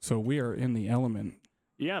So we are in the element.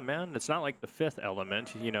 Yeah, man. It's not like the Fifth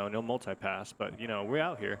Element, no multipass, but, we're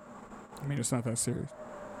out here. I mean, it's not that serious.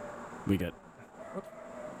 We got...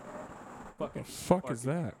 What the fuck is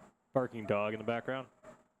that? Barking dog in the background.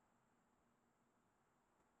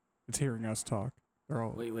 It's hearing us talk. They're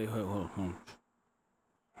all... Wait, hold on.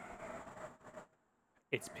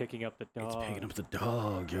 It's picking up the dog. It's picking up the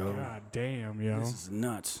dog, yo. God damn, yo. This is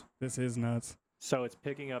nuts. This is nuts. So it's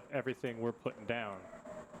picking up everything we're putting down.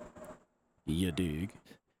 You dig?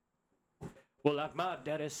 Well, like my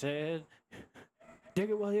daddy said, dig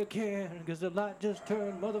it while you can, because the light just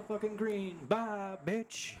turned motherfucking green. Bye,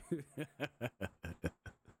 bitch.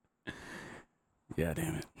 Yeah,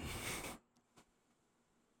 damn it.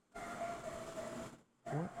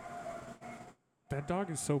 What? That dog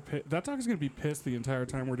is so pissed. That dog is going to be pissed the entire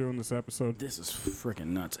time we're doing this episode. This is freaking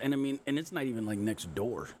nuts. And I mean, and it's not even like next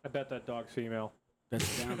door. I bet that dog's female.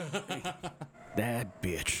 That's down. That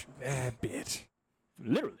bitch. That bitch.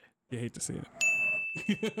 Literally. You hate to see it.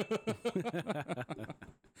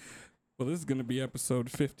 Well, this is going to be episode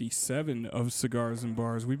 57 of Cigars and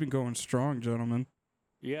Bars. We've been going strong, gentlemen.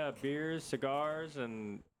 Yeah, beers, cigars,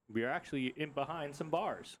 and we're actually in behind some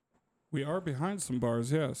bars. We are behind some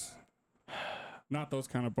bars, yes. Not those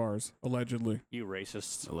kind of bars, allegedly. You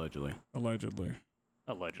racists. Allegedly. Allegedly.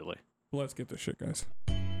 Allegedly. Let's get this shit, guys.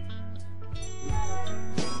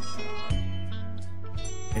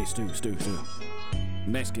 Hey, Stu.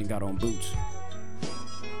 Mexican got on boots.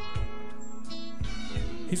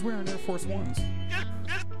 He's wearing Air Force Ones.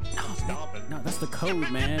 No, Stop it. no, that's the code,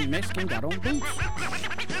 man. Mexican got on boots.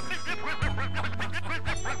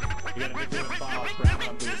 You gotta make it Bob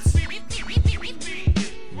Brown boots.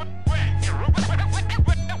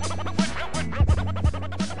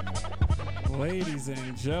 Ladies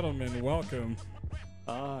and gentlemen, welcome.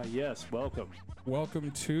 Yes, welcome.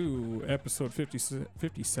 Welcome to episode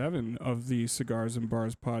 57 of the Cigars and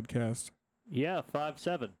Bars Podcast. Yeah,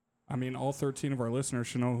 5'7". I mean, all 13 of our listeners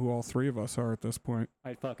should know who all three of us are at this point.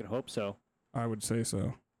 I fucking hope so. I would say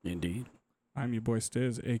so. Indeed. I'm your boy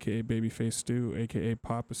Stiz, a.k.a. Babyface Stew, a.k.a.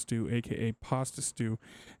 Papa Stew, a.k.a. Pasta Stew,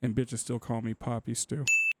 and bitches still call me Poppy Stew.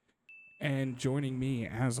 And joining me,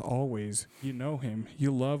 as always, you know him,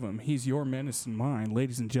 you love him, he's your menace and mine.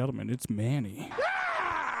 Ladies and gentlemen, it's Manny.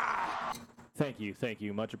 Thank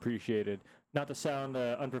you. Much appreciated. Not to sound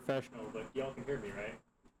unprofessional, but y'all can hear me, right?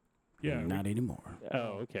 Yeah. Not anymore.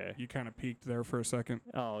 Oh, okay. You kind of peaked there for a second.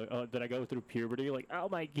 Oh, did I go through puberty? Like, oh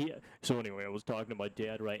my god. So anyway, I was talking to my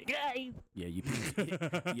dad, right? Yeah, you peaked.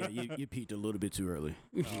 you peaked a little bit too early.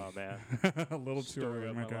 Oh man. A little too Story early,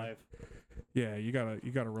 of my my guy. life. Yeah, you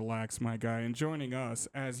gotta relax, my guy. And joining us,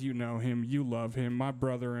 as you know him, you love him, my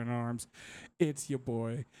brother in arms, it's your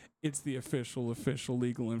boy. It's the official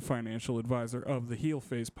legal and financial advisor of the Heel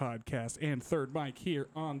Face Podcast and Third Mic here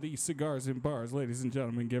on the Cigars and Bars. Ladies and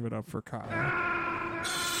gentlemen, give it up for Kyle.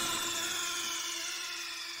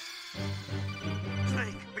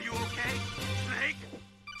 Snake, are you okay? Snake?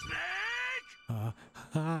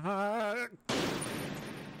 Snake?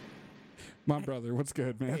 My brother, what's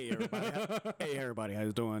good, man? Hey everybody, how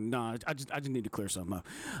you doing? No, I just need to clear something up.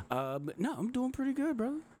 But no, I'm doing pretty good,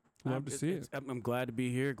 brother. Love to see it. I'm glad to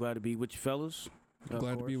be here. Glad to be with you fellas. I'm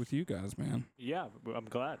glad to be with you guys, man. Yeah, I'm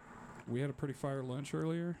glad. We had a pretty fire lunch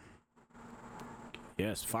earlier.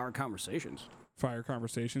 Yes, fire conversations. Fire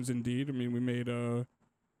conversations, indeed. I mean, we made a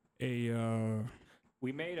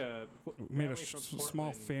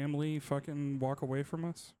small family fucking walk away from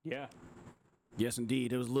us. Yeah. Yes,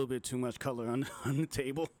 indeed. There was a little bit too much color on the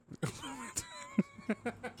table.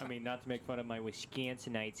 I mean, not to make fun of my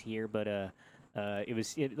Wisconsinites here, but it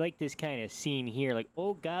was like this kind of scene here, like,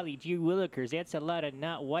 oh golly gee willikers, that's a lot of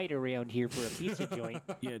not white around here for a pizza joint.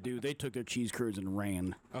 Yeah, dude, they took their cheese curds and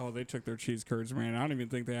ran. Oh, they took their cheese curds, man. I don't even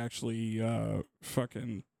think they actually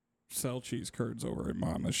fucking sell cheese curds over at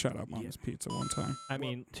Mama's. Shout out Mama's Pizza one time. I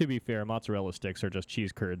mean, to be fair, mozzarella sticks are just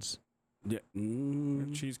cheese curds. Yeah.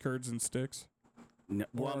 Cheese curds and sticks? No,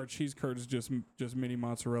 Or are cheese curds just mini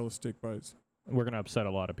mozzarella stick bites? We're going to upset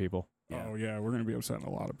a lot of people. Yeah. Oh, yeah, we're going to be upsetting a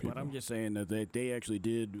lot of people. But I'm just saying that they actually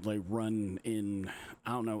did like run in,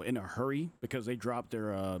 I don't know, in a hurry because they dropped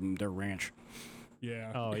their ranch.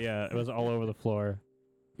 Yeah. Oh, yeah. It was all over the floor.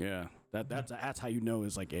 Yeah. That's how you know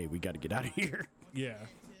it's like, hey, we got to get out of here. Yeah.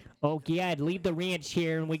 Oh god, leave the ranch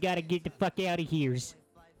here and we gotta get the fuck out of here.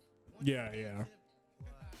 Yeah.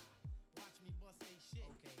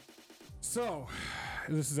 So,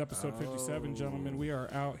 this is episode 57, gentlemen. We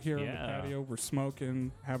are out here on the patio. We're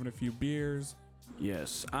smoking, having a few beers,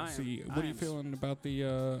 Yes. What are you feeling about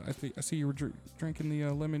the? I see you were drinking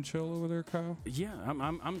the lemon chill over there, Kyle. Yeah,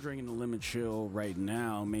 I'm drinking the lemon chill right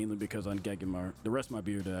now, mainly because I'm getting the rest of my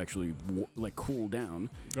beer to actually cool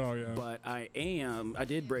down. Oh yeah. But I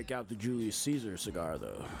did break out the Julius Caesar cigar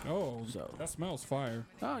though. Oh, so that smells fire.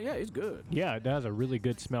 Oh yeah, it's good. Yeah, it has a really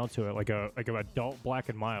good smell to it, like an adult black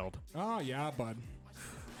and mild. Oh yeah, bud.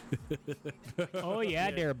 Oh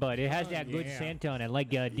yeah, there, bud. It has that good yeah. scent on it, like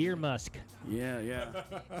deer musk. Yeah.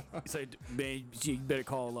 Say, man, you better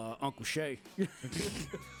call Uncle Shay.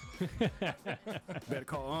 Better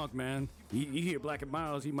call Unc, man. You hear Black and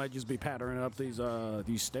Miles, he might just be pattering up these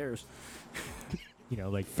stairs. You know,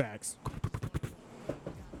 like Facts.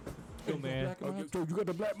 Yo, man. You got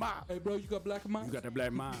the black mile. Hey, bro, you got black and miles? You got that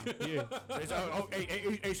black mile. Yeah.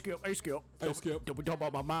 Hey, Skip. Hey, Skip. Don't be talking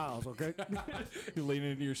about my miles, okay? You're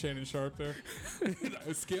leaning into your Shannon Sharp there.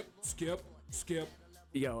 Skip.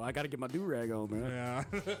 Yo, I gotta get my do-rag on, man. Yeah.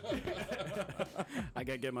 I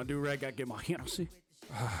gotta get my do-rag, gotta get my Hennessy.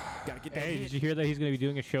 Gotta get that Hey, hit. did you hear that he's going to be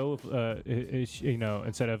doing a show? You know,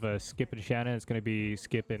 instead of Skip and Shannon, it's going to be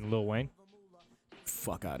Skip and Lil Wayne.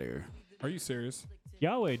 Fuck out of here. Are you serious?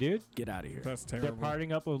 Yahweh, dude. Get out of here. That's They're terrible.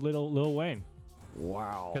 partying up with Lil Wayne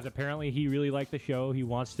Wow. because apparently he really liked the show. He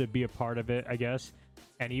wants to be a part of it, I guess.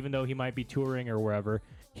 And even though he might be touring or wherever,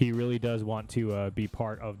 he really does want to be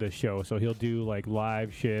part of the show. So he'll do like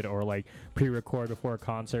live shit or like pre-record before a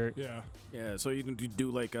concert. Yeah. Yeah, so you can do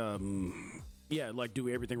like do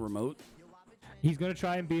everything remote. He's gonna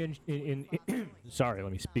try and be in sorry,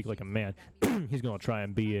 let me speak like a man. He's gonna try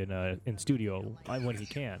and be in studio when he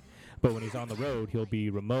can, but when he's on the road, he'll be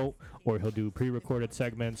remote or he'll do pre-recorded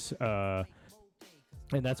segments. And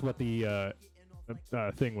that's what the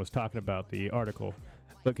thing was talking about, the article.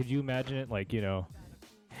 But could you imagine it, like, you know?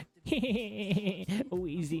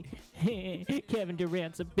 Wheezy. Kevin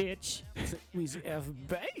Durant's a bitch. Weezy F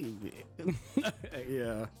baby.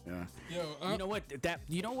 Yeah. Yo, You know what?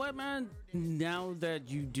 You know what, man? Now that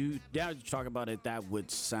you talk about it, that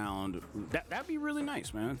would sound that'd be really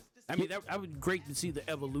nice, man. I mean, that would be great to see the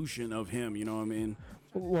evolution of him. You know what I mean?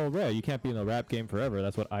 Well, right, you can't be in the rap game forever.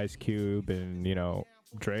 That's what Ice Cube and, you know,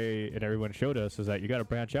 Dre and everyone showed us, is that you got to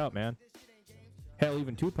branch out, man. Hell,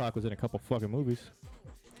 even Tupac was in a couple fucking movies.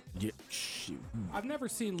 Yeah. Shoot. I've never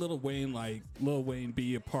seen Lil Wayne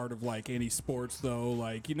be a part of like any sports though.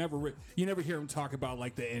 Like you never hear him talk about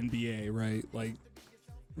like the NBA, right? Like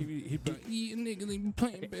he'd be like, yeah, nigga, they be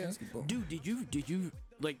playing basketball. Dude, did you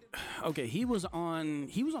like? Okay, he was on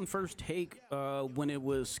First Take when it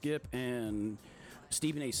was Skip and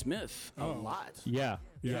Stephen A. Smith a lot. Yeah.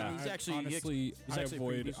 Yeah, he's actually- honestly, he's actually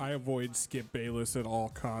previous- I avoid Skip Bayless at all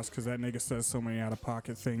costs because that nigga says so many out of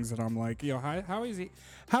pocket things that I'm like, yo, how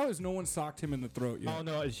has no one socked him in the throat yet? Oh,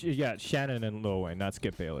 no, it's Shannon and Lil Wayne, not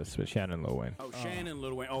Skip Bayless, but Shannon and Lil Wayne. Oh, Shannon,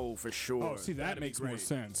 Lil Wayne. Oh, for sure. Oh, see, that That'd be makes more great.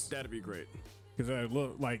 sense. That'd be great. Because I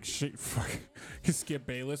look like shit. Fuck, Skip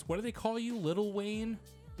Bayless. What do they call you, Little Wayne?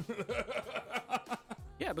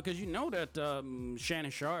 Yeah, because you know that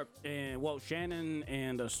Shannon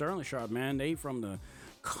and Sterling Sharp, man, they from the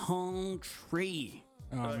country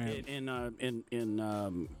Man.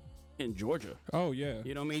 in Georgia. Oh yeah.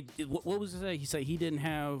 You know what I mean? What was it? He said he didn't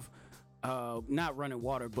have not running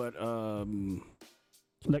water, but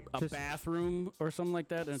Like a bathroom or something like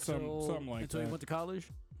that until something like until that. he went to college.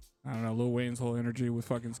 I don't know. Lil Wayne's whole energy with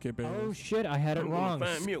fucking Skip Bayless. Oh shit, I had it I'm wrong.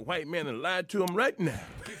 gonna find me a white man and lie to him right now.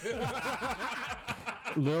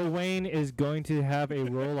 Lil Wayne is going to have a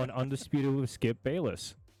role on Undisputed with Skip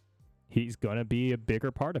Bayless. He's going to be a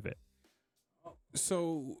bigger part of it.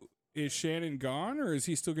 So is Shannon gone, or is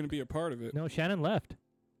he still going to be a part of it? No, Shannon left.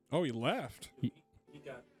 Oh, he left.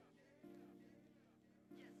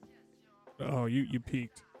 Oh, you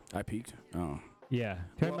peaked. I peaked. Oh. Yeah.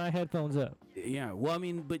 Turn my headphones up. Yeah, well, I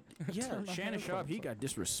mean, but yeah, Turn my Shannon Sharp, he headphones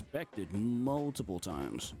got disrespected multiple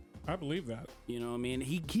times. I believe that. You know what I mean?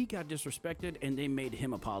 He got disrespected, and they made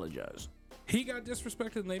him apologize. He got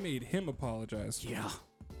disrespected, and they made him apologize. Yeah.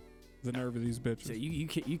 The nerve of these bitches. So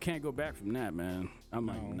you can't go back from that, man. I'm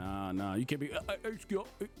like, No. nah, you can't be, Skip.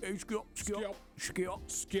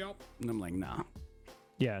 Skip. And I'm like, nah.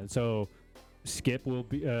 Yeah, so Skip will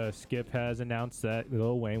be. Skip has announced that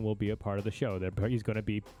Lil Wayne will be a part of the show. He's going to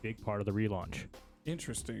be a big part of the relaunch.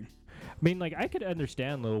 Interesting. I mean, like, I could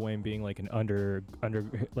understand Lil Wayne being like an under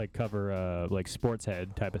like cover like sports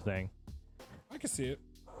head type of thing. I can see it.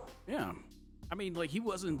 Yeah. I mean, like, he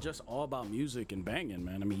wasn't just all about music and banging,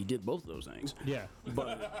 man. I mean, he did both of those things. Yeah.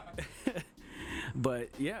 But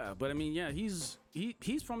I mean, yeah, he's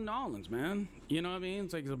from New Orleans, man. You know what I mean?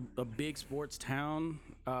 It's like a big sports town.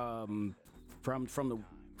 From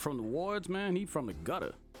the wards, man. He from the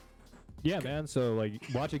gutter. Yeah, man. So like,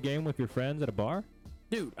 watch a game with your friends at a bar.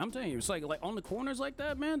 Dude, I'm telling you, it's like on the corners like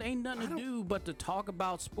that, man. Ain't nothing to do but to talk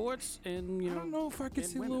about sports and I don't know if I could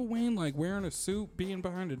see women. Lil Wayne like wearing a suit, being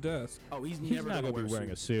behind a desk. Oh, he's He's never not gonna gonna be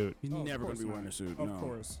wearing a suit. He's Oh, of never gonna course be not. wearing a suit. Of no.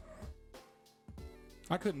 course.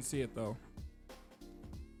 I couldn't see it though.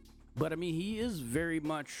 But I mean, he is very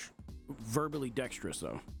much verbally dexterous,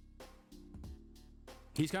 though.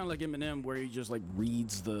 He's kind of like Eminem, where he just like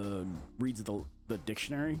reads the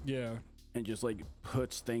dictionary Yeah. and just like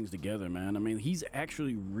puts things together, man. I mean, he's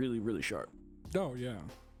actually really, really sharp. Oh yeah.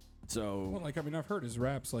 So, Well, like I mean, I've heard his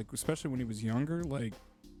raps, like especially when he was younger. Like,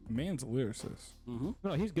 man's a lyricist.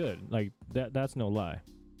 No, he's good. Like that's no lie.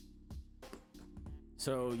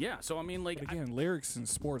 so yeah. So I mean, like, But again, lyrics and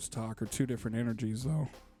sports talk are two different energies, though.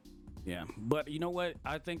 yeah. But you know what?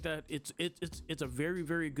 I think that it's a very,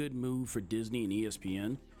 very good move for Disney and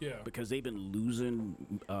ESPN. Yeah. Because they've been losing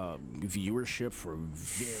viewership for a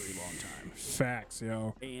very long time. Facts,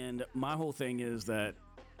 yo. And my whole thing is that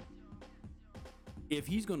if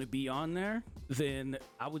he's going to be on there, then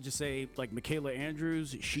I would just say, like, Michaela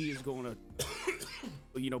Andrews, she is going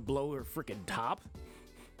to, blow her freaking top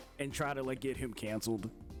and try to, like, get him canceled.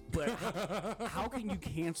 But how can you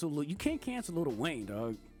cancel? You can't cancel Lil Wayne,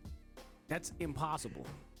 dog. That's impossible.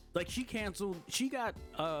 Like, she got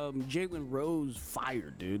Jalen Rose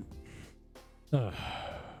fired, dude.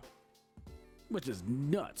 Which is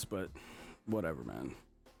nuts, but whatever, man.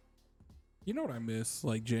 You know what I miss?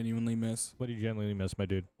 Like, genuinely miss? What do you genuinely miss, my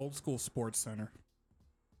dude? Old school Sports Center.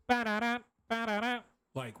 Ba-da-da.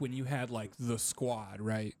 Like when you had like the squad,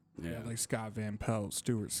 right? Yeah. Like Scott Van Pelt,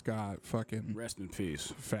 Stuart Scott, fucking Rest in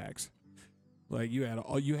peace. facts. Like you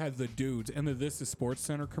had the dudes and the This Is Sports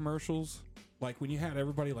Center commercials. Like when you had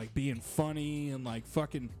everybody like being funny and like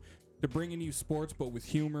fucking, they're bringing you sports but with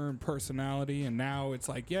humor and personality. And now it's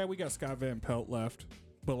like, yeah, we got Scott Van Pelt left,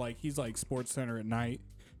 but like he's like Sports Center at night.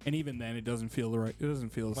 And even then, it doesn't feel right. It doesn't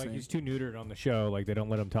feel the Like same. he's too neutered on the show. Like they don't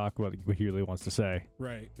let him talk about what he really wants to say.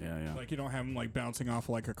 Right. Yeah, yeah. Like you don't have him like bouncing off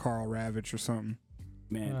like a Carl Ravitch or something.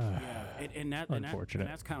 Man, yeah, and Unfortunate.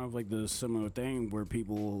 that's kind of like the similar thing where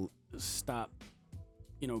people stop,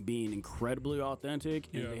 being incredibly authentic,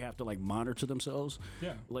 and Yeah. they have to like monitor themselves.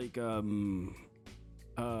 Yeah. Like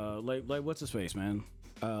like what's his face, man?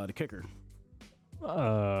 The kicker,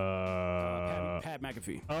 Pat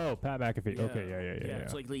McAfee. Oh, Pat McAfee. Okay, yeah.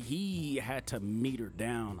 It's like he had to meter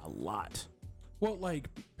down a lot. Well, like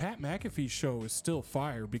Pat McAfee's show is still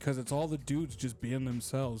fire because it's all the dudes just being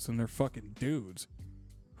themselves and they're fucking dudes.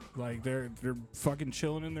 Like they're fucking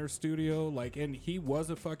chilling in their studio. Like, and he was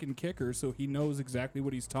a fucking kicker, so he knows exactly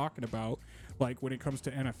what he's talking about. Like when it comes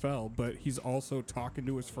to NFL, but he's also talking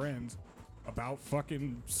to his friends about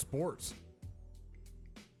fucking sports.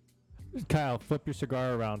 Kyle, flip your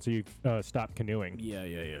cigar around so you stop canoeing. Yeah.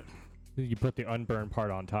 You put the unburned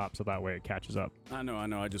part on top so that way it catches up. I know.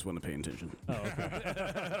 I just want to pay attention. Oh,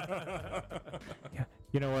 okay.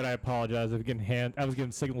 You know what? I apologize. I was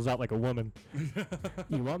giving signals out like a woman.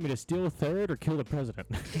 You want me to steal a third or kill the president?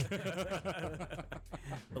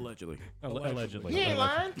 Allegedly. Allegedly. You ain't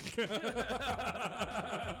lying.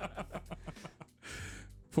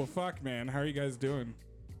 Well, fuck, man. How are you guys doing?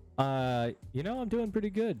 I'm doing pretty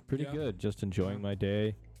good. Pretty Yeah. good. Just enjoying my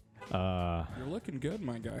day. You're looking good,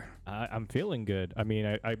 my guy. I'm feeling good. I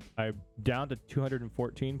mean, I'm down to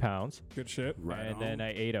 214 pounds. Good shit. Right And on. then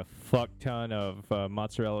I ate a fuck ton of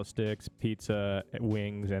mozzarella sticks, pizza,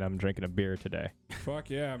 wings, and I'm drinking a beer today. Fuck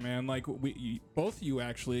yeah, man. Like both of you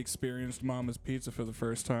actually experienced Mama's Pizza for the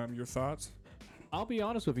first time. Your thoughts? I'll be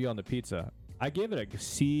honest with you on the pizza. I gave it a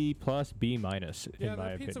C plus B minus Yeah, in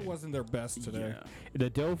my the pizza opinion. wasn't their best today. Yeah. The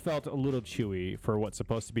dough felt a little chewy for what's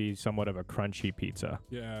supposed to be somewhat of a crunchy pizza.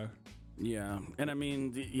 Yeah. Yeah, and I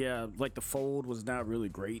mean, like the fold was not really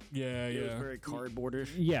great. Yeah, It was yeah. very cardboardish.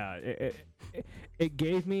 Yeah, it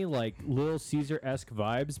gave me like Little Caesar-esque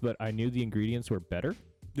vibes, but I knew the ingredients were better.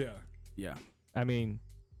 Yeah. Yeah. I mean,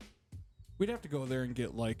 We'd have to go there and get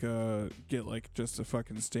just a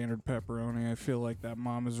fucking standard pepperoni. I feel like that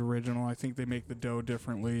Mama's original. I think they make the dough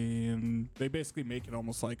differently, and they basically make it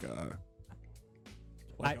almost like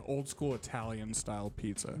an old school Italian style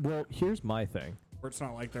pizza, well, here's my thing. where it's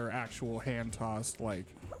not like they're actual hand tossed. Like,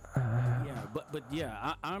 Yeah, but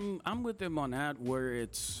yeah, I'm with them on that where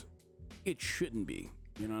it shouldn't be.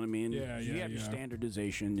 You know what I mean? Yeah, You yeah, have your yeah.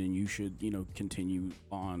 standardization, and you should continue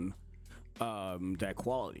on that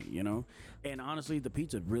quality. And honestly, the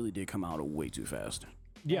pizza really did come out way too fast.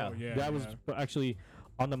 Yeah, Oh, yeah, that was yeah. actually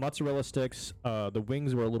on the mozzarella sticks. The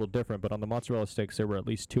wings were a little different, but on the mozzarella sticks, there were at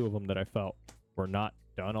least two of them that I felt were not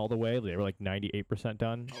done all the way. They were like 98%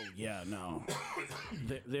 done. Oh yeah, no.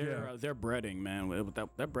 Their breading, man.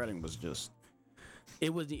 That breading was just.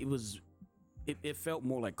 It felt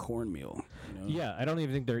more like cornmeal. You know? Yeah, I don't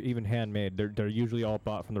even think they're even handmade. They're usually all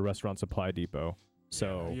bought from the restaurant supply depot.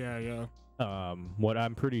 So Yeah. what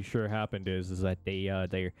I'm pretty sure happened is that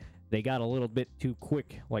they got a little bit too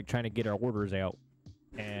quick, like trying to get our orders out.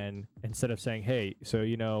 And instead of saying, hey, so,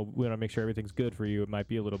 we want to make sure everything's good for you, it might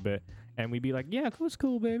be a little bit. And we'd be like, yeah, it's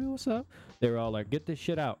cool, baby. What's up? They were all like, get this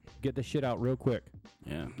shit out real quick.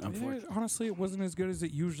 Yeah, unfortunately. Honestly, it wasn't as good as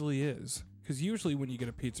it usually is. Because usually when you get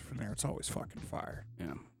a pizza from there, it's always fucking fire.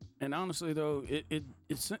 Yeah. And honestly, though, it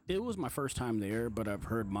was my first time there, but I've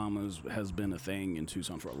heard Mama's has been a thing in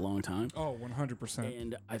Tucson for a long time. Oh, 100%.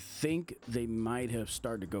 And I think they might have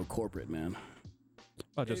started to go corporate, man.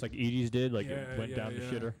 Oh, just like Edie's did, like it went down the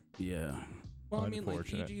shitter. Yeah. Well, I mean, like,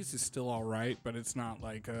 Unfortunate. EG's is still all right, but it's not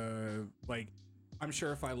like, I'm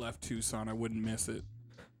sure if I left Tucson, I wouldn't miss it.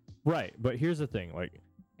 Right, but here's the thing, like,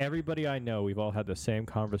 everybody I know, we've all had the same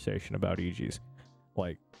conversation about EG's.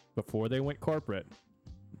 Like, before they went corporate,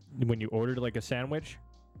 when you ordered, like, a sandwich,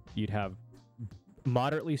 you'd have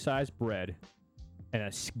moderately sized bread and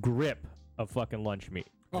a grip of fucking lunch meat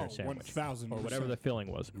in Oh, your sandwich. 1,000%. Or whatever the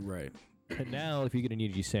filling was. Right. And now, if you get an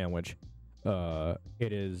EG sandwich,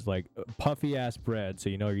 it is like puffy ass bread, so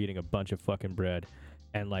you know you're eating a bunch of fucking bread,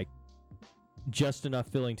 and like just enough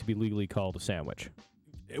filling to be legally called a sandwich.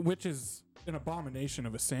 Which is an abomination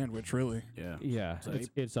of a sandwich, really. Yeah. Yeah, So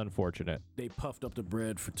it's unfortunate. They puffed up the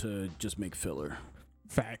bread to just make filler.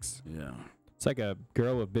 Facts. Yeah. It's like a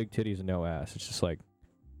girl with big titties and no ass. It's just like,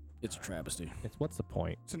 It's a travesty. what's the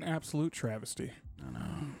point? It's an absolute travesty. I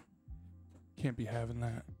know. Can't be having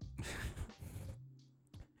that.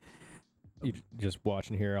 You just watch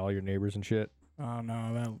and hear all your neighbors and shit. Oh,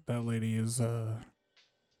 no, that lady is, I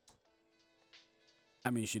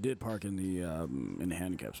mean, she did park in the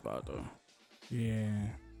handicap spot, though. yeah.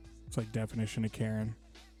 It's like definition of Karen.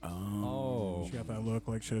 Oh. She got that look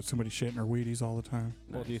like somebody shitting her Wheaties all the time.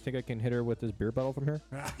 Well, do you think I can hit her with this beer bottle from here?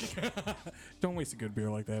 Don't waste a good beer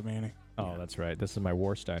like that, Manny. Oh, that's right. This is my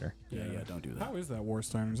Warsteiner. Yeah, don't do that. How is that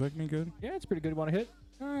Warsteiner? Is that any good? Yeah, it's pretty good. Want to hit?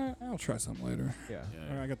 I'll try something later. Yeah.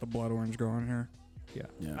 Yeah. I got the blood orange going here.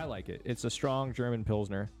 Yeah. I like it. It's a strong German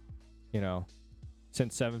Pilsner.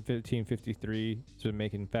 Since 1553, it's been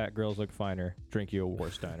making fat girls look finer. Drink you a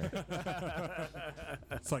Warsteiner.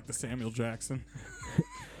 It's like the Samuel Jackson.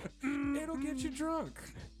 It'll get you drunk.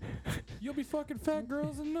 You'll be fucking fat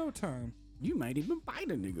girls in no time. You might even bite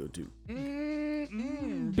a nigga, too.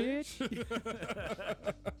 Bitch.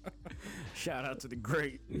 Shout out to the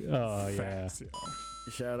great. Oh, yeah. Facts,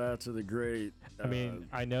 Shout out to the great. I mean,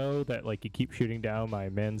 I know that like you keep shooting down my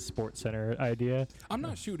men's sports center idea. I'm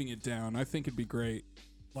not shooting it down. I think it'd be great.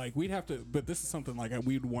 Like, we'd have to, but this is something like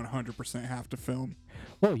we'd 100% have to film.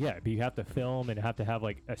 Well, yeah, but you have to film and have to have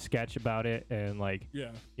like a sketch about it, and like,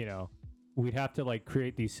 we'd have to like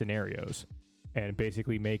create these scenarios and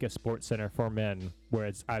basically make a sports center for men where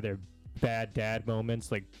it's either bad dad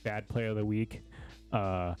moments, like bad play of the week.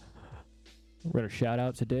 We're gonna shout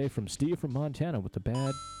out today from Steve from Montana with the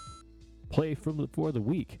bad play for the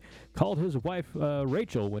week. Called his wife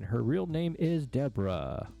Rachel when her real name is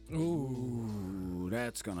Deborah. Ooh,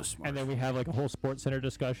 that's gonna smart. And then we have like a whole sports center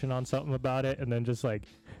discussion on something about it, and then just like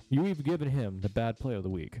you've given him the bad play of the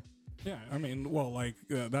week. Yeah, I mean, well, like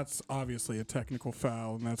that's obviously a technical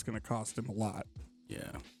foul, and that's going to cost him a lot.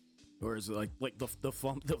 Yeah. Or is it like the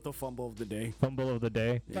fumble of the day? Fumble of the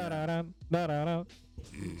day. Yeah. Da-da-dum, da-da-dum.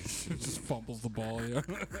 Just fumbles the ball, yeah.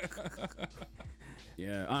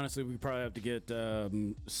 Yeah, honestly, we probably have to get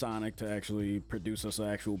Sonic to actually produce us an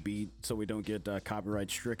actual beat so we don't get copyright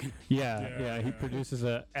stricken. Yeah. He produces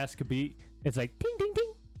a esque beat. It's like ding ding ding.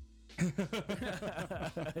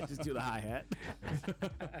 Just do the hi-hat.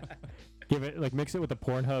 Give it like mix it with the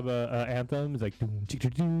Pornhub anthem. It's like doom, doom,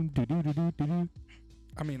 doom, doom, doom, doom.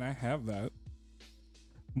 I mean, I have that.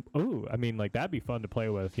 Ooh, I mean, like that'd be fun to play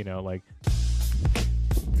with, like.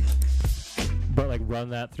 But like run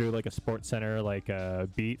that through like a sports center like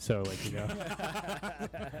beat, so like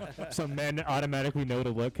so men automatically know to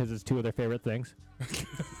look because it's two of their favorite things.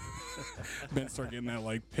 Men start getting that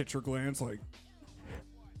like pitcher glance, like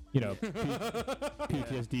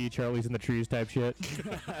PTSD, Charlie's in the trees type shit.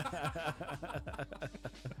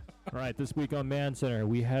 All right, this week on Man Center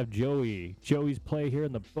we have Joey's play here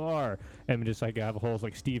in the bar, and we just like have a whole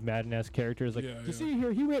like Steve Madden-esque characters. Like see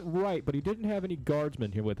here, he went right, but he didn't have any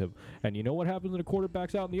guardsmen here with him. And you know what happens when a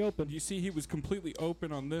quarterback's out in the open? You see, he was completely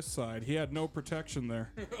open on this side. He had no protection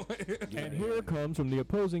there. And here comes from the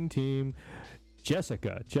opposing team,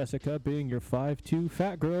 Jessica being your 5'2"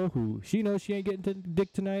 fat girl who she knows she ain't getting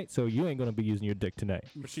dick tonight, so you ain't gonna be using your dick tonight.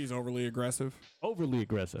 But she's overly aggressive. Overly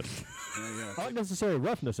aggressive. Yeah. Unnecessary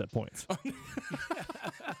roughness at points.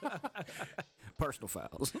 Personal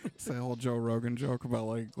fouls. It's the whole Joe Rogan joke about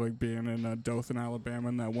like being in Dothan, Alabama,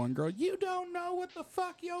 and that one girl. You don't know what the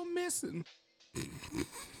fuck you're missing.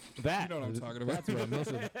 That, You know what I'm talking about. That's what I'm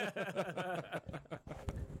missing.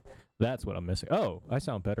 That's what I'm missing. Oh, I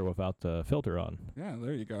sound better without the filter on. Yeah,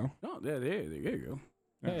 there you go. Oh, there you go.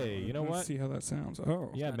 Hey, you know Let's what? see how that sounds. Oh.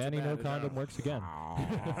 Yeah, not too Manny bad no at condom all. works again.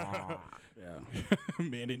 Yeah.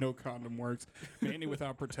 Manny, no condom works. Manny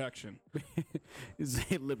without protection. Is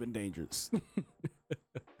living dangerous.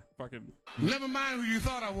 Fucking. Never mind who you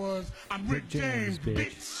thought I was. I'm Rick James,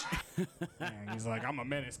 bitch. Man, he's like, I'm a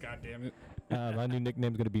menace, goddammit. My new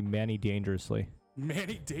nickname's gonna be Manny Dangerously.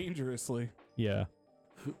 Manny dangerously. Yeah,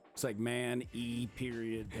 It's like man,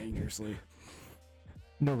 dangerously.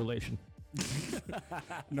 no relation.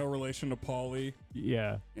 No relation to Paulie.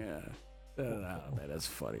 Yeah. Yeah. Man, that's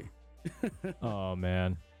funny. Oh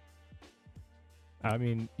man. I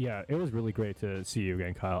mean, yeah, it was really great to see you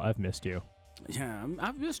again, Kyle. I've missed you. Yeah,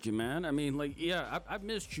 I've missed you, man. I mean, like, yeah, I've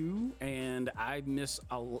missed you, and I'm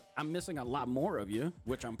missing a lot more of you,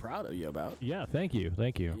 which I'm proud of you about. Yeah, thank you.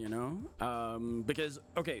 You know, because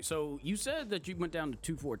okay, so you said that you went down to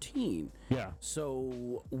 214. Yeah.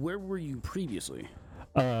 So where were you previously?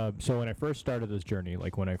 So when I first started this journey,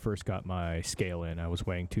 like when I first got my scale in, I was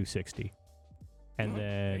weighing 260, and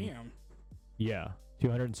then Damn. yeah,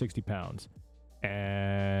 260 pounds,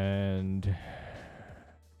 and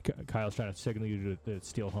Kyle's trying to signal you to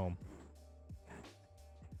steal home.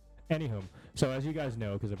 Anywho, so as you guys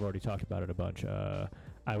know, because I've already talked about it a bunch,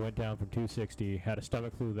 I went down from 260, had a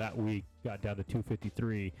stomach flu that week, got down to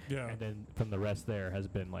 253, Yeah. and then from the rest there has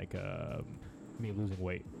been like me losing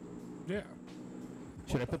weight. Yeah.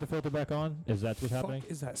 Should I put the filter back on? Is that what's happening? Fuck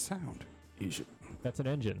is that sound? You should. That's an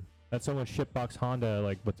engine. That's someone's shitbox Honda,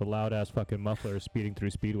 like with the loud ass fucking muffler, speeding through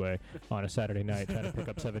Speedway on a Saturday night, trying to pick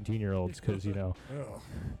up 17-year-olds because you know Ugh.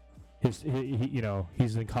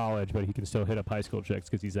 he's in college, but he can still hit up high school chicks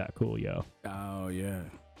because he's that cool, yo. Oh yeah.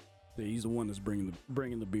 He's the one that's bringing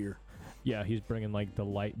the beer. Yeah, he's bringing like the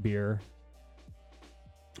light beer.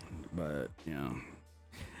 But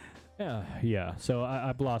Yeah. So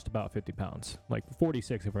I've lost about 50 pounds, like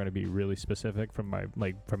 46 if we're gonna be really specific from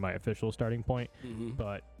my official starting point. Mm-hmm.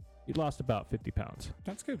 But you lost about 50 pounds.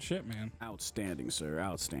 That's good shit, man. Outstanding, sir.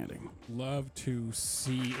 Outstanding. Love to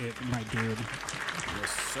see it, my dude.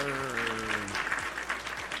 Yes, sir.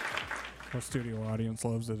 Our studio audience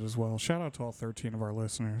loves it as well. Shout out to all 13 of our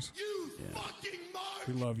listeners.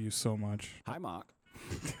 We love you so much. Hi, Mock.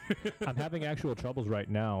 I'm having actual troubles right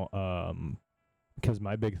now because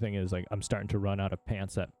my big thing is like I'm starting to run out of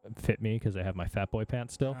pants that fit me because I have my fat boy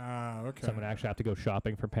pants still. Ah, okay. So I'm gonna actually have to go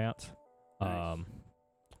shopping for pants, Nice.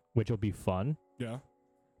 which will be fun. Yeah.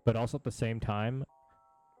 But also at the same time,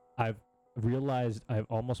 I've realized I've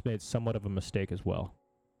almost made somewhat of a mistake as well.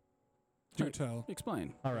 Do tell.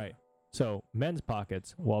 Explain. All right. So men's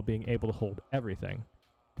pockets, while being able to hold everything,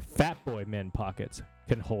 fat boy men pockets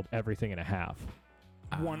can hold everything in a half.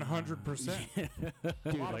 100%. A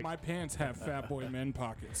Dude, lot of like, my pants have fat boy men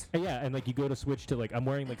pockets. yeah, and like you go to switch to like I'm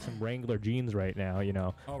wearing like some Wrangler jeans right now, you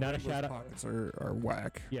know. Oh, not a Wrangler's shout out. pockets are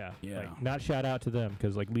whack. Yeah, Yeah. Like, not shout out to them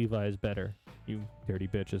because like Levi is better. You dirty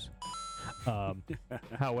bitches.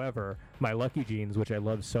 However, my Lucky jeans, which I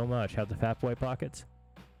love so much, have the fat boy pockets.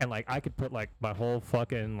 And like I could put like my whole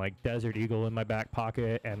fucking like Desert Eagle in my back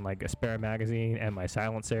pocket and like a spare magazine and my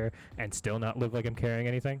silencer and still not look like I'm carrying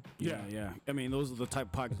anything. Yeah. I mean, those are the type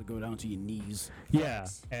of pockets that go down to your knees. Yeah.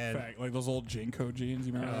 And Fact, like those old Jinko jeans.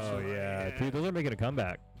 You remember? oh that shit? yeah, dude, those are making a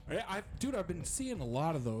comeback. Yeah, dude, I've been seeing a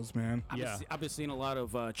lot of those, man. I've been seeing a lot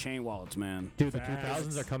of chain wallets, man. Dude, the Facts.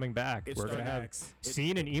 2000s are coming back. It's We're gonna have Facts.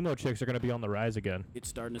 scene and emo chicks are gonna be on the rise again. It's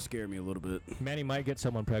starting to scare me a little bit. Manny might get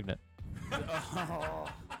someone pregnant.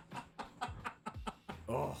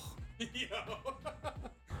 Oh.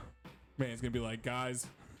 Man, it's gonna be like, guys,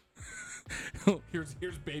 here's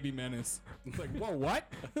baby menace. It's like, whoa,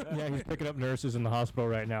 what? Yeah, he's picking up nurses in the hospital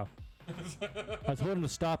right now. I told him to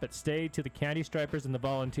stop it. Stay to the candy stripers and the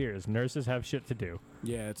volunteers. Nurses have shit to do.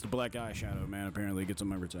 Yeah, it's the black eyeshadow, man. Apparently, it gets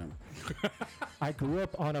them every time. I grew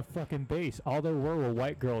up on a fucking base. All there were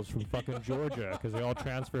white girls from fucking Georgia because they all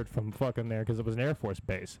transferred from fucking there because it was an Air Force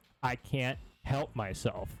base. I can't help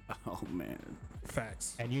myself. Oh man.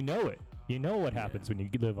 Facts. And you know it. You know what happens when you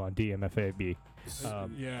live on DMFAB.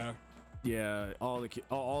 Yeah. Yeah, all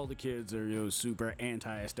the kids are super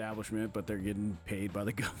anti-establishment, but they're getting paid by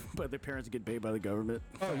the government. But their parents get paid by the government.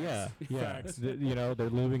 Oh yeah, yeah. Facts. They're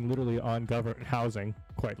living literally on government housing,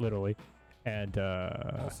 quite literally, and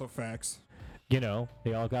Also facts. they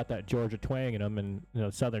all got that Georgia twang in them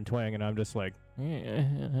and Southern twang, and I'm just like,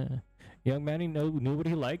 young Manny knew what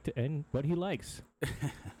he liked and what he likes.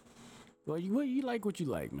 Well, you like what you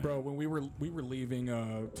like, man. Bro, when we were leaving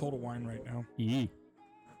Total Wine right now,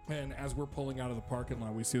 and as we're pulling out of the parking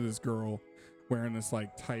lot, we see this girl wearing this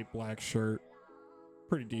like tight black shirt,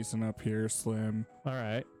 pretty decent up here, slim, All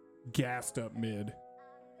right. gassed up mid,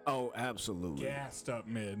 Oh, absolutely. gassed up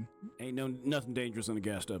mid, Ain't nothing dangerous in a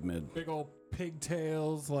gassed up mid. big old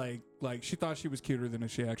pigtails, like she thought she was cuter than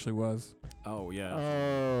she actually was. Oh yeah.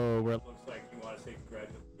 Oh, where it looks like you want to say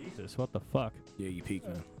congratulations. Jesus, what the fuck? Yeah, you peaked,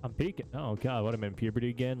 man. I'm peeking. Oh god, what am I in puberty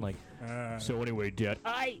again? Like, so anyway, Dad.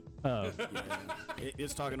 Oh, Yeah.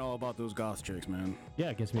 It's talking all about those goth chicks, man. yeah,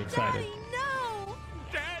 it gets me excited.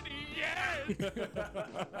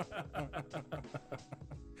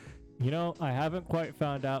 I haven't quite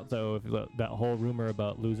found out though if that whole rumor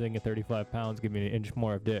about losing 35 pounds give me an inch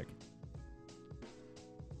more of dick.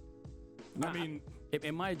 I mean,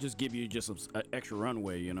 it might just give you just some extra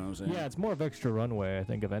runway. You know what I'm saying? Yeah, it's more of extra runway, I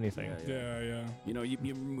think, if anything. yeah.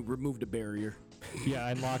 You removed a barrier. Yeah,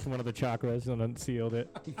 I unlocked one of the chakras and unsealed it.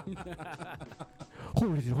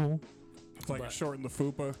 It's like shorten the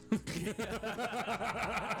fupa.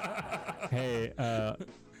 Hey,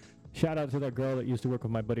 shout out to that girl that used to work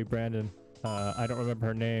with my buddy Brandon. I don't remember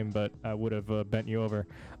her name, but I would have bent you over.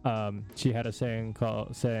 She had a saying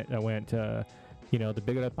that went, the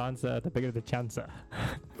bigger the panza, the bigger the chanza.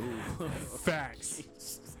 Facts.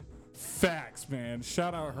 Facts, man.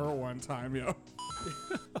 Shout out her one time, yo.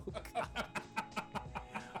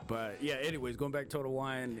 But yeah, anyways, going back to Total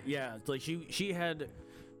Wine, yeah, it's like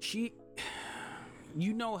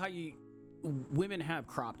how women have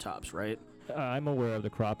crop tops, right? I'm aware of the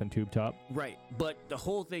crop and tube top. Right, but the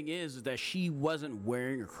whole thing is that she wasn't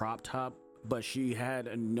wearing a crop top, but she had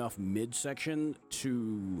enough midsection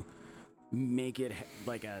to make it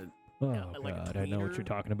like a like God, a I know what tweener. you're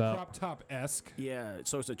talking about. Crop top-esque. Yeah,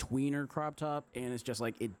 so it's a tweener crop top, and it's just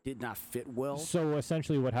like it did not fit well. So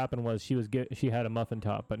essentially, what happened was she had a muffin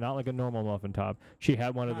top, but not like a normal muffin top. She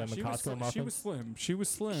had one of them Costco muffins. She was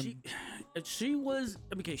slim. She was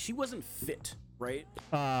okay. She wasn't fit, right?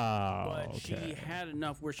 But But she had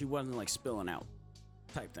enough where she wasn't like spilling out,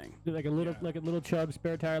 type thing. like a little chub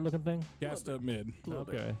spare tire looking thing. Gassed up mid.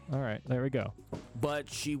 Okay, all right, there we go. But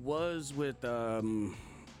she was with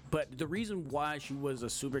But the reason why she was a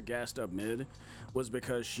super gassed up mid was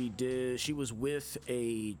because she was with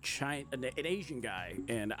an Asian guy,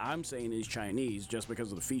 and I'm saying he's Chinese just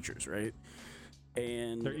because of the features, right?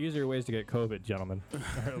 And There are easier ways to get COVID, gentlemen,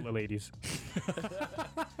 or ladies.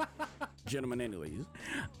 gentlemen and ladies.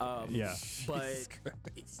 Yeah.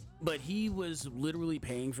 But he was literally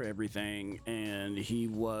paying for everything, and she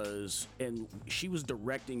was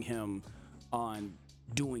directing him on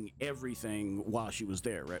doing everything while she was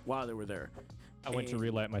there, right? While they were there. I went to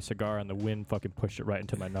relight my cigar, and the wind fucking pushed it right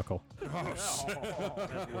into my knuckle. I'm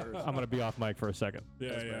gonna be off mic for a second.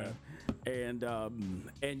 Yeah. And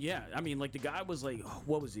yeah, I mean, like the guy was like,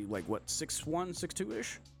 what was he like? What 6'1", 6'2"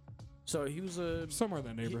 ish? So he was Somewhere in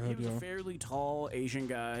that neighborhood, He was a fairly tall Asian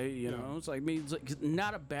guy, you know. It's like, I mean, it's like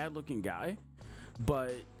not a bad looking guy,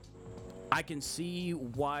 but I can see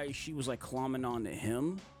why she was like climbing onto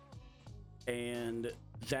him. And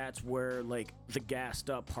that's where like the gassed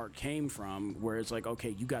up part came from, where it's like,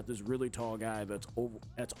 okay, you got this really tall guy that's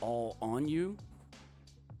all on you,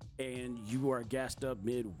 and you are a gassed up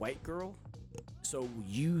mid white girl, so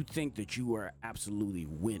you think that you are absolutely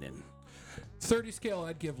winning. 30 scale,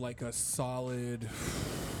 I'd give like a solid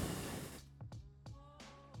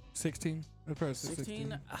 16. I'd probably say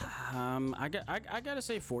 16. I gotta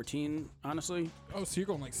say 14, honestly. Oh, so you're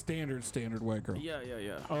going like standard white girl. Yeah.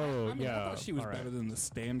 Oh, I mean, yeah. I thought she was all right. better than the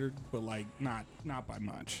standard, but like not by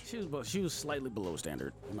much. She was slightly below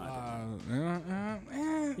standard, in my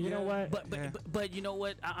opinion. You know what? But you know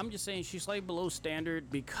what? I'm just saying she's slightly below standard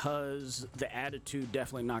because the attitude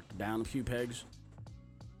definitely knocked her down a few pegs.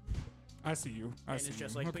 I see you. And it's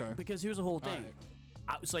just like because here's the whole thing.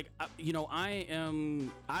 It's like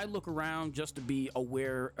I look around just to be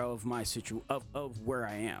aware of my of where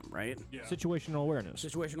I am, right? Yeah. Situational awareness.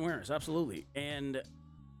 Situational awareness, absolutely. And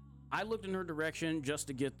I looked in her direction just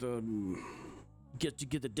to get the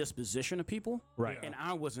disposition of people, Right. And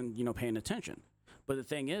I wasn't paying attention. But the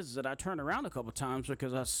thing is that I turned around a couple times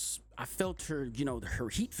because I felt her, her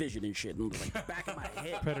heat vision and shit, and like back of my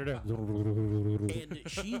head. Predator. And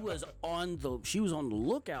she was on the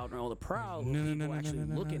lookout and on the prowl. People actually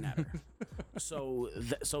looking at her. So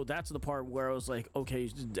that's the part where I was like, okay,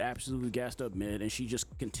 she's absolutely gassed up mid, and she just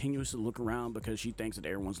continues to look around because she thinks that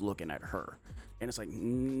everyone's looking at her, and it's like,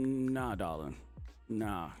 nah, darling.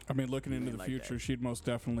 Nah. I mean, looking into the like future, that. she'd most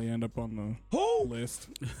definitely end up on the list.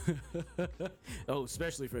 Oh,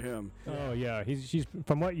 especially for him. Oh yeah, she's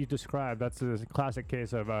from what you described. That's a classic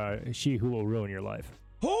case of she who will ruin your life.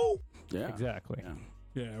 Who? Yeah. Exactly. Yeah.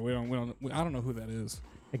 Yeah, I don't know who that is.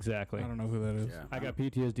 Exactly. I don't know who that is. Yeah. I got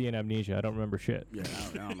PTSD and amnesia. I don't remember shit. Yeah, I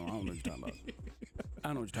don't know. I don't know what you're talking about. I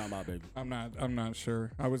don't know what you're talking about, baby. I'm not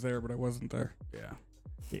sure. I was there, but I wasn't there. Yeah.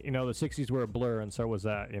 The 60s were a blur, and so was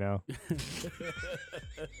that.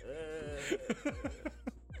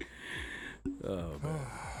 Oh, man.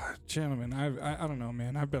 Gentlemen, I don't know,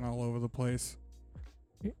 man. I've been all over the place.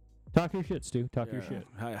 Talk your shit, Stu. Talk your Yeah. shit.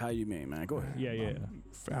 How you mean, man? Go ahead. Yeah.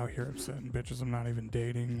 I'm out here upsetting bitches I'm not even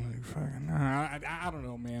dating. Like fucking, I don't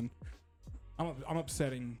know, man. I'm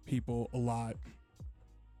upsetting people a lot,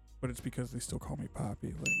 but it's because they still call me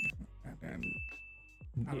Poppy. Like, and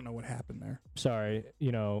I don't know what happened there. Sorry,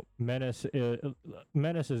 menace is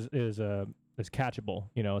catchable.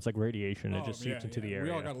 It's like radiation. It just seeps into the area.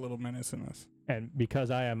 We all got a little menace in us. And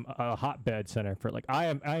because I am a hotbed center for I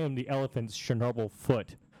am the elephant's Chernobyl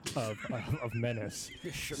foot of menace.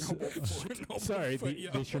 Sorry, the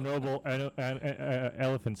Chernobyl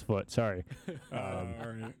elephant's foot. Sorry. All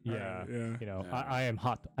right. Yeah. Yeah. I am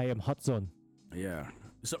hot. I am hot zone. Yeah.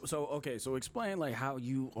 So explain like how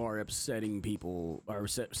you are upsetting people or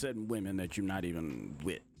upsetting women that you're not even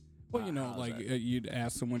with. Well, like you'd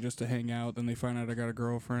ask someone just to hang out, then they find out I got a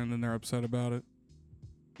girlfriend, and they're upset about it.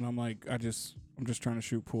 And I'm like, I'm just trying to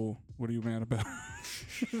shoot pool. What are you mad about?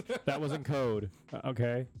 That wasn't code.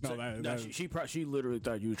 Okay. No, She literally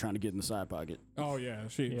thought you were trying to get in the side pocket. Oh yeah,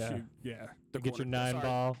 she. To get your Sorry.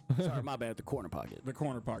 9-ball. Sorry, my bad. The corner pocket. The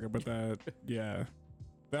corner pocket, but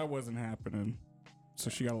that wasn't happening. So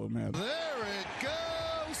she got a little mad. There it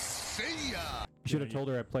goes. See ya. You should have told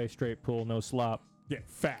her I play straight pool, no slop. Yeah,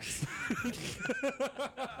 facts.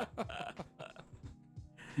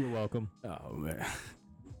 You're welcome. Oh man.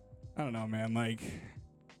 I don't know, man.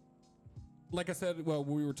 Like I said, well,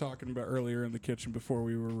 we were talking about earlier in the kitchen before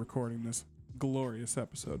we were recording this glorious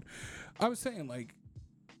episode. I was saying,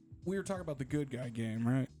 we were talking about the good guy game,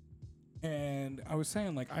 right? And I was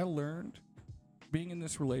saying, I learned being in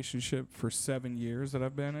this relationship for 7 years that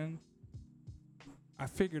I've been in, I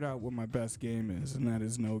figured out what my best game is, and that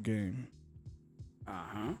is no game.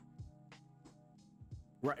 Uh-huh.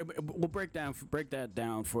 Right. We'll break that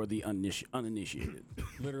down for the uninitiated.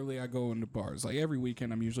 Literally, I go into bars. Every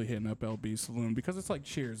weekend, I'm usually hitting up LB Saloon because it's like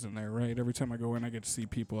Cheers in there, right? Every time I go in, I get to see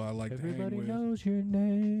people I like to hang Everybody with. knows your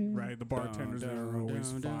name. Right, the bartenders there are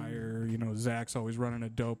always fire. Zach's always running a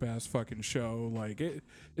dope-ass fucking show.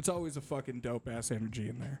 It's always a fucking dope-ass energy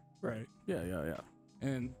in there. Right. Yeah.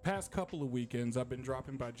 And past couple of weekends, I've been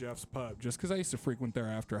dropping by Jeff's Pub just because I used to frequent there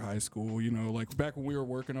after high school. Back when we were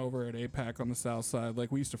working over at APAC on the south side,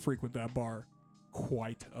 we used to frequent that bar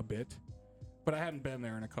quite a bit. But I hadn't been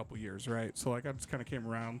there in a couple years, right? So, I just kind of came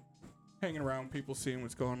around, hanging around with people, seeing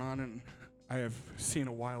what's going on, and I have seen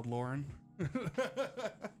a wild Lauren.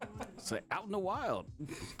 So out in the wild.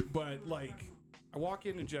 But, I walk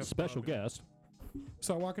into Jeff's Special Pub. guest.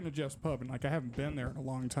 So I walk into Jeff's Pub, and, I haven't been there in a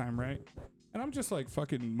long time, right? And I'm just,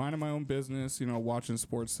 fucking minding my own business, watching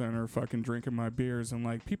Sports Center, fucking drinking my beers,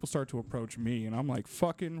 and, people start to approach me, and I'm like,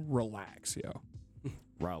 fucking relax, yo.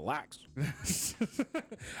 Relax.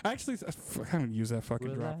 I haven't used that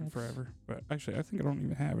fucking drop in forever. But actually, I think I don't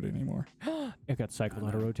even have it anymore. It got cycled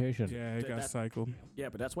out of rotation. Yeah, it got cycled. Yeah,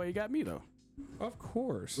 but that's why you got me, though. Of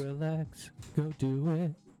course. Relax. Go do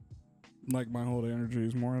it. My whole energy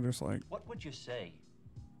is more just What would you say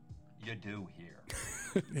you do here?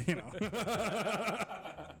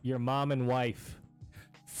 Your mom and wife.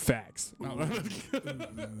 Facts.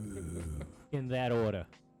 In that order.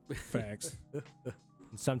 Facts.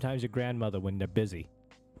 And sometimes your grandmother when they're busy.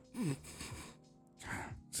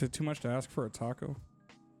 Is it too much to ask for a taco?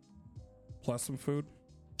 Plus some food?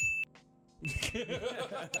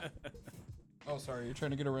 Oh, sorry. You're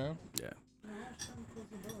trying to get around? Yeah.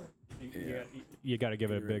 You got to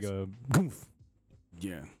give it a big goof.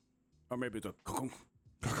 Yeah. Or maybe it's a...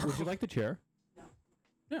 Would you like the chair?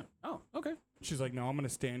 Yeah. Oh, okay. She's like, no, I'm going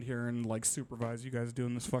to stand here and supervise you guys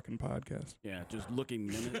doing this fucking podcast. Yeah, just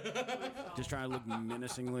looking just trying to look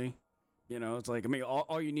menacingly. It's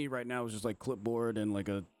all you need right now is just clipboard and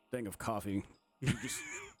a thing of coffee.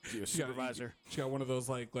 You're a supervisor. She got one of those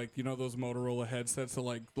like those Motorola headsets that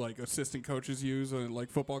like assistant coaches use in like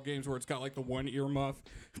football games where it's got like the one earmuff,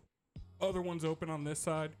 other one's open on this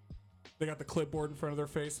side. They got the clipboard in front of their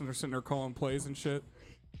face and they're sitting there calling plays and shit.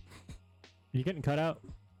 You getting cut out?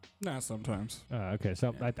 Nah, sometimes. Okay.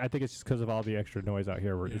 So I think it's just because of all the extra noise out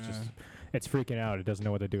here where it's freaking out. It doesn't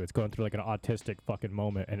know what to do. It's going through like an autistic fucking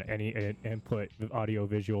moment, and any input, audio,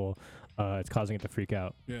 visual, it's causing it to freak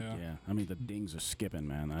out. Yeah. Yeah. I mean, the dings are skipping,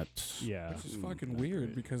 man. That's Which is fucking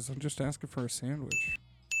weird because I'm just asking for a sandwich.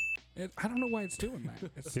 I don't know why it's doing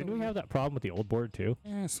that. It's Didn't so we weird. have that problem with the old board too?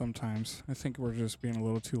 Yeah, sometimes. I think we're just being a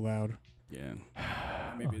little too loud. yeah.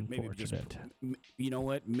 Maybe just Unfortunate. you know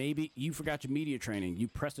what? Maybe you forgot your media training. You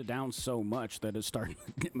pressed it down so much that it's starting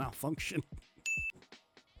to malfunction.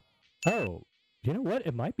 Oh, you know what?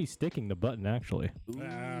 It might be sticking the button actually. Ooh,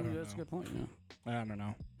 I don't that's know. a good point. Yeah. I don't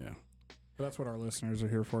know. Yeah. But that's what our listeners are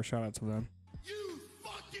here for. Shout out to them. You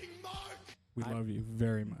fucking mark! We love you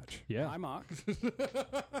very much. Yeah. Hi, Mark.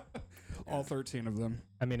 All 13 of them.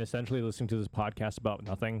 I mean, essentially listening to this podcast about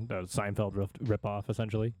nothing, the Seinfeld ripoff,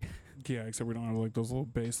 essentially. Yeah, except we don't have like those little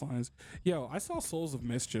bass lines. Yo, I saw Souls of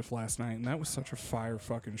Mischief last night, and that was such a fire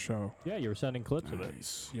fucking show. Yeah, you were sending clips of it.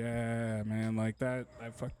 Nice. Yeah, man, like that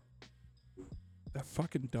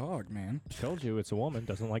fucking dog, man. Told you it's a woman,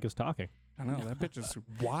 doesn't like us talking. I know, that bitch is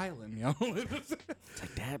wildin', yo. It's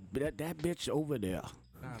like that bitch over there.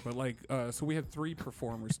 But like, so we had 3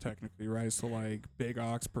 performers technically, right? So like, Big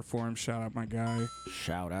Ox performed, shout out my guy.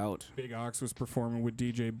 Shout out. Big Ox was performing with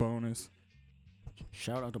DJ Bonus.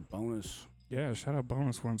 Shout out to Bonus. Yeah, shout out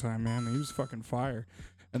Bonus one time, man. He was fucking fire.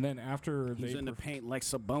 And then after He's in the paint like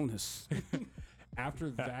Sabonis.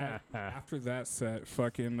 after that set,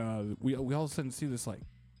 fucking we all of a sudden see this like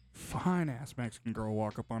fine ass Mexican girl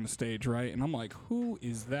walk up on the stage, right? And I'm like, who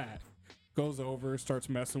is that? Goes over, starts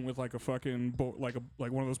messing with like a fucking like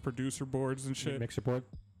one of those producer boards and shit. Mixer board.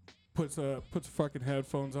 Puts fucking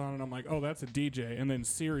headphones on, and I'm like, oh, that's a DJ. And then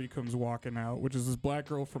Siri comes walking out, which is this black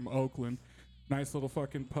girl from Oakland, nice little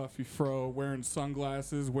fucking puffy fro, wearing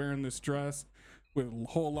sunglasses, wearing this dress with a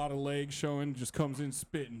whole lot of legs showing, just comes in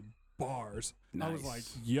spitting bars. I was like,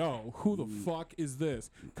 yo, who the fuck is this?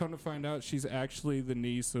 Come to find out, she's actually the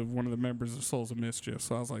niece of one of the members of Souls of Mischief.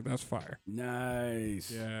 So I was like, that's fire. Nice.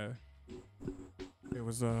 Yeah. It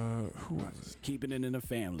was who was it? Keeping it in the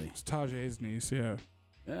family. It's Tajay's niece, yeah.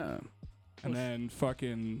 Yeah. And then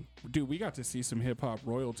fucking dude, we got to see some hip hop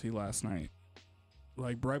royalty last night.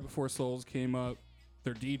 Like right before Souls came up,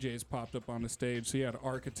 their DJs popped up on the stage. So you had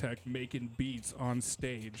Architect making beats on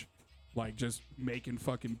stage. Like just making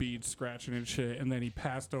fucking beats, scratching and shit. And then he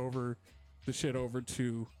passed over the shit over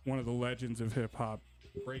to one of the legends of hip hop,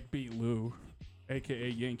 Breakbeat Lou, aka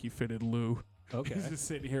Yankee Fitted Lou. Okay. He's just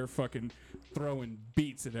sitting here fucking throwing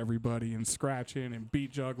beats at everybody and scratching and beat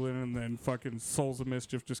juggling, and then fucking Souls of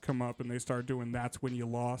Mischief just come up and they start doing That's When You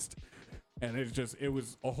Lost. And it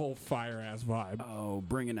was a whole fire ass vibe. Oh,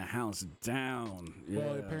 bringing the house down.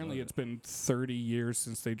 Well, apparently it's been 30 years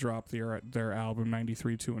since they dropped their album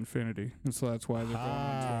 93 to Infinity. And so that's why they're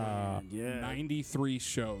going into 93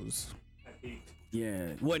 shows.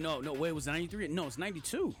 Yeah. Wait, no, wait, it was 93? No, it's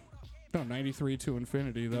 92. No, 93 to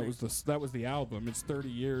Infinity. That was the album. It's 30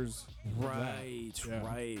 years. Right, Yeah.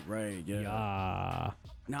 right, yeah. Yeah.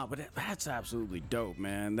 No, but that's absolutely dope,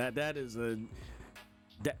 man. That is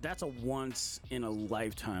that's a once in a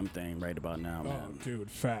lifetime thing right about now, man. Oh,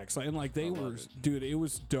 dude, facts. And like they were, it. dude, it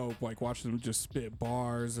was dope. Like watching them just spit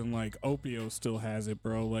bars, and like Opio still has it,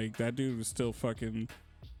 bro. Like that dude was still fucking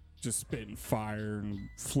just spitting fire and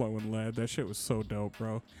flowing lead. That shit was so dope,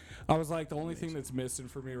 bro. I was like, the only thing that's missing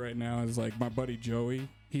for me right now is like my buddy Joey.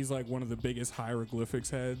 He's like one of the biggest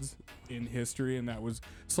hieroglyphics heads in history, and that was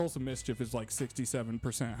Souls of Mischief is like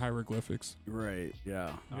 67% hieroglyphics. Right,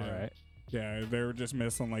 yeah. All right. Yeah, they were just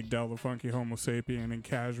missing like Del the Funky Homo Sapien and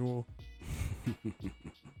Casual.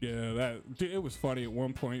 Yeah, dude, it was funny at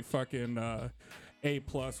one point. Fucking A+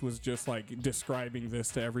 was just like describing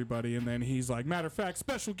this to everybody, and then he's like, matter of fact,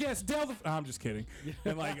 special guest Del the. I'm just kidding.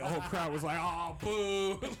 And like the whole crowd was like, oh,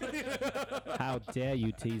 boo. How dare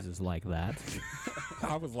you tease us like that?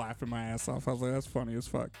 I was laughing my ass off. I was like, that's funny as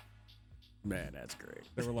fuck. Man, that's great.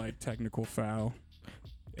 They were like, technical foul,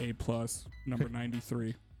 A+, number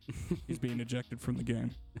 93. He's being ejected from the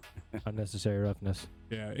game. Unnecessary roughness.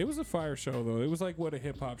 Yeah, it was a fire show though. It was like what a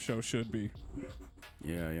hip hop show should be.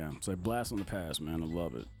 Yeah. It's like blast on the past, man. I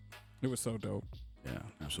love it. It was so dope. Yeah,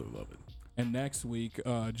 absolutely love it. And next week,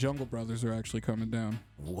 Jungle Brothers are actually coming down.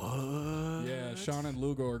 What? Yeah, Sean and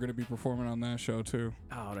Lugo are going to be performing on that show too.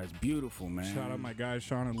 Oh, that's beautiful, man. Shout out my guys,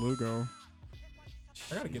 Sean and Lugo.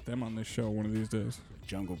 I gotta get them on this show one of these days.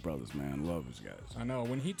 Jungle Brothers, man. Love these guys. I know.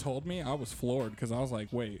 When he told me, I was floored because I was like,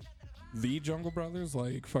 wait, the Jungle Brothers?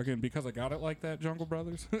 Like, fucking, because I got it like that, Jungle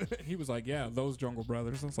Brothers? He was like, yeah, those Jungle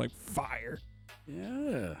Brothers. I was like, fire.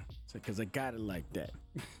 Yeah. It's because I got it like that.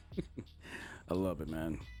 I love it,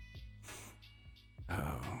 man.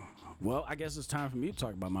 Well, I guess it's time for me to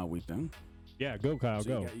talk about my week then. Yeah, go, Kyle, So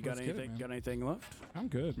go. you got Let's get it, anything? man. Got anything left? I'm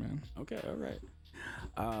good, man. Okay, all right.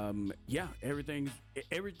 Yeah, everything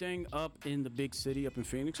up in the big city up in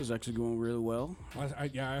Phoenix is actually going really well.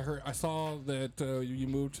 I saw that you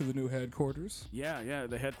moved to the new headquarters. Yeah,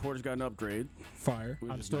 the headquarters got an upgrade. Fire.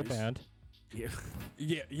 which I'm is still nice. banned. Yeah,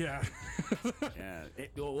 Yeah. yeah.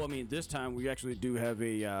 Well, I mean, this time we actually do have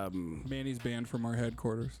a. Manny's banned from our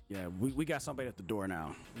headquarters. Yeah, we got somebody at the door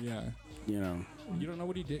now. Yeah. You know. You don't know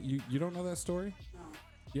what he did? You don't know that story?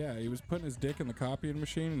 Yeah, he was putting his dick in the copying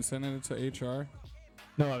machine and sending it to HR.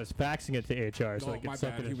 No, I was faxing it to HR so Oh, I could my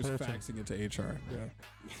suck bad. it He in was person. faxing it to HR.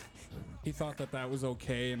 Yeah. He thought that was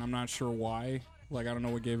okay, and I'm not sure why. Like, I don't know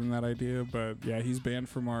what gave him that idea, but yeah, he's banned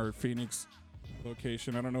from our Phoenix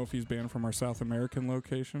location. I don't know if he's banned from our South American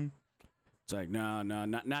location. It's like, no,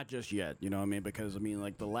 not just yet. You know what I mean? Because, I mean,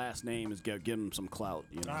 like, the last name is give him some clout,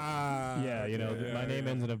 you know? Yeah, you know, my name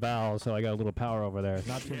ends in a vowel, so I got a little power over there.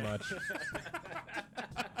 Not too much.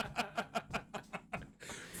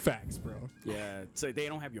 Facts, bro. Yeah, so they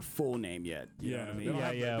don't have your full name yet. You know what I mean?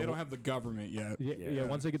 They don't have the government yet. Yeah,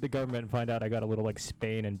 once I get the government and find out I got a little like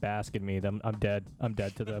Spain and Basque in me, then I'm dead. I'm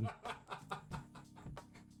dead to them.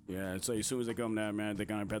 Yeah, so as soon as they come down, man, they're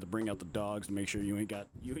gonna have to bring out the dogs to make sure you ain't got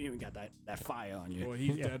that fire on you. Well,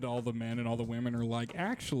 he's dead to all the men, and all the women are like,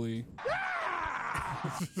 actually.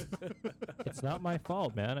 It's not my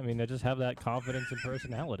fault, man. I mean, I just have that confidence and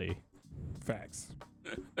personality. Facts.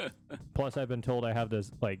 Plus, I've been told I have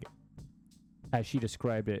this, like, as she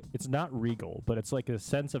described it, it's not regal, but it's like a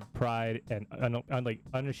sense of pride and like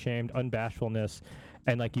unashamed unbashfulness,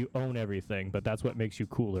 and like you own everything. But that's what makes you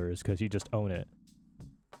cooler, is because you just own it.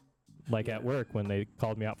 Like at work, when they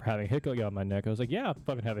called me out for having a hickey on my neck, I was like, yeah, I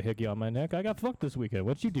fucking have a hickey on my neck. I got fucked this weekend.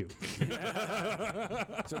 What'd you do?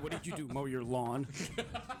 So what did you do? Mow your lawn?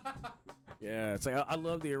 Yeah, it's like I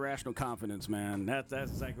love the irrational confidence, man. That's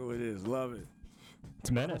exactly what it is. Love it. It's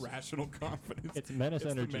menace. Rational confidence. It's menace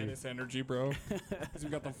It's energy. the menace energy, bro. Because we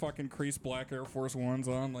got the fucking creased black Air Force Ones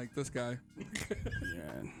on, like this guy.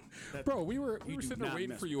 Yeah. Bro, we were You do sitting there not waiting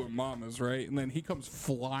mess for you at Mama's, right? And then he comes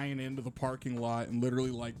flying into the parking lot and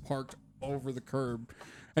literally like parked over the curb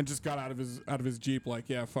and just got out of his Jeep like,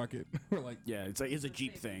 yeah, fuck it. We're like, Yeah, it's a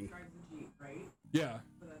Jeep thing. yeah.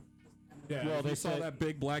 Yeah, Well, well, they they saw said- that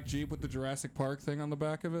big black Jeep with the Jurassic Park thing on the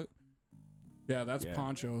back of it. Yeah, that's Yeah.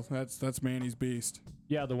 Poncho. That's Manny's beast.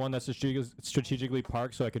 Yeah, the one that's strategically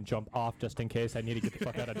parked so I can jump off just in case I need to get the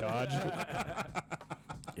fuck out of Dodge.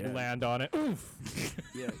 Yeah. Land on it. Oof.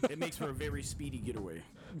 Yeah, it makes for a very speedy getaway.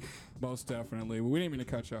 Most definitely. We didn't mean to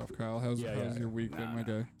cut you off, Kyle. How's your week been, my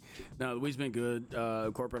guy? No, the week's been good.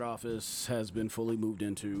 Corporate office has been fully moved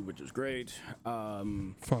into, which is great.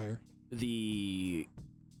 Fire. The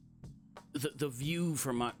view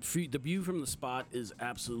from the spot is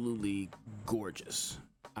absolutely gorgeous.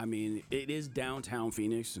 I mean, it is downtown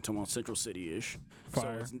Phoenix, it's almost Central City-ish.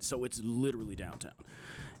 Fire. So it's literally downtown,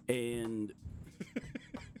 and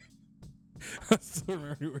I still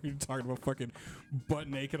remember when you were talking about fucking butt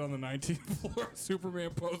naked on the 19th floor,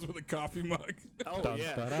 Superman pose with a coffee mug. oh Dun,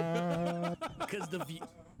 yeah, da-da. because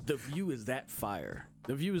the view is that fire.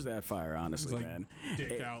 The view is that fire, honestly, Like, man.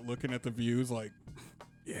 dick out, looking at the views, like,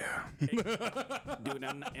 yeah. Dude,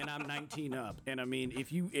 I'm 19 up, and I mean,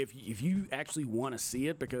 if you actually want to see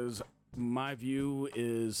it, because my view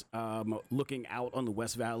is looking out on the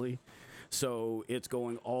West Valley, so it's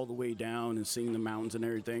going all the way down and seeing the mountains and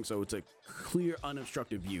everything. So it's a clear,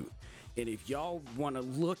 unobstructed view. And if y'all want to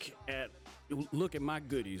look at my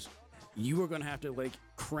goodies, you are gonna have to like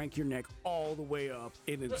crank your neck all the way up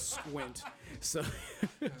and then squint. So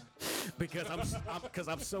because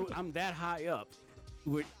I'm that high up.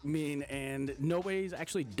 I mean, and nobody's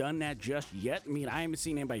actually done that just yet. I mean, I haven't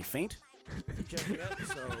seen anybody faint just yet,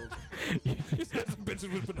 so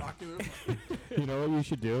Bitches with binoculars. You know what you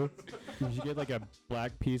should do? You should get like a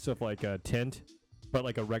black piece of like a tint, but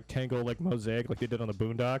like a rectangle like mosaic like they did on the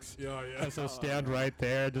Boondocks. Yeah, yeah. And so stand right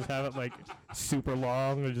there, just have it like super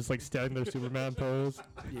long, and just like standing there Superman pose.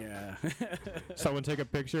 yeah. Someone take a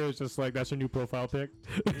picture. It's just like that's your new profile pic.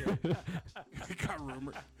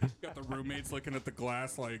 Got the roommates looking at the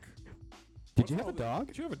glass like, Did you have a dog?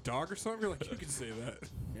 did you have a dog or something? You're like, you can say that.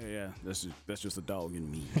 Yeah, that's just a dog in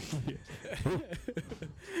me.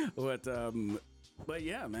 But But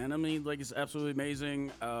yeah, man, I mean, like, it's absolutely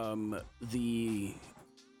amazing. The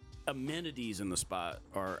amenities in the spot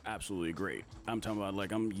are absolutely great. I'm talking about,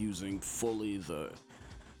 like, I'm using fully the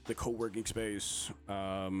co-working space.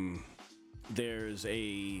 There's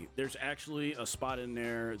actually a spot in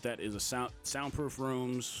there that is a soundproof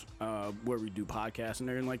rooms where we do podcasts and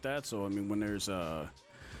everything like that. So I mean, when there's a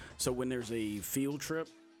field trip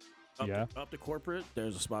up to corporate,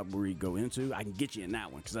 there's a spot where we go into. I can get you in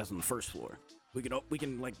that one because that's on the first floor. We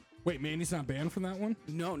can like. Wait, Manny's not banned from that one?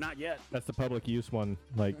 No, not yet. That's the public use one.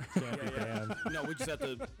 Like, can't be banned. No, we just have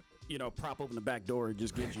to, prop open the back door and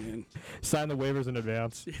just get you in. Sign the waivers in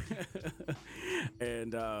advance.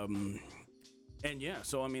 And yeah,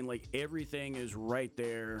 so I mean, like, everything is right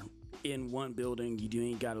there in one building. You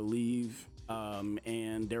ain't got to leave.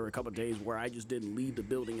 And there were a couple of days where I just didn't leave the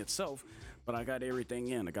building itself, but I got everything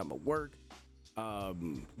in. I got my work.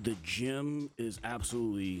 The gym is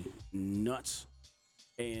absolutely nuts.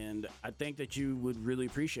 And I think that you would really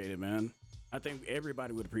appreciate it, man. I think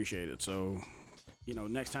everybody would appreciate it. So,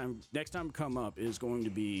 next time come up is going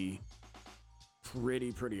to be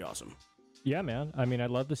pretty awesome. Yeah, man. I mean,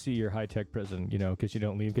 I'd love to see your high-tech prison, because you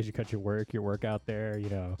don't leave because you cut your work out there,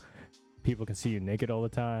 People can see you naked all the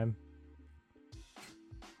time.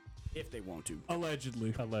 If they want to.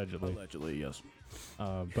 Allegedly, yes.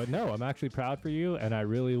 But no, I'm actually proud for you, and I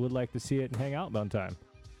really would like to see it and hang out one time.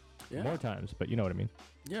 Yeah. More times, but you know what I mean.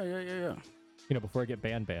 Yeah. Before I get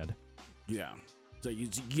banned. Yeah. So you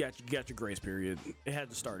got your grace period. It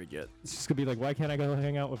hasn't started yet. It's just gonna be like, why can't I go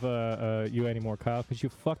hang out with you anymore, Kyle? Because you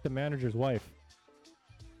fucked the manager's wife.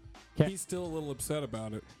 He's still a little upset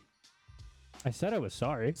about it. I said I was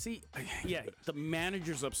sorry. See, yeah, the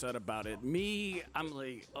manager's upset about it. Me, I'm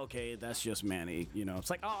like, okay, that's just Manny.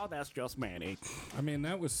 It's like, oh, that's just Manny. I mean,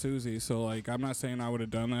 that was Susie, so, like, I'm not saying I would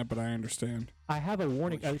have done that, but I understand. I have a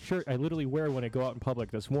warning. Shirt I literally wear when I go out in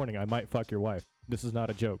public this morning. I might fuck your wife. This is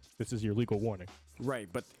not a joke. This is your legal warning. Right,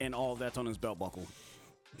 and all that's on his belt buckle.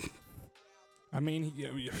 I mean,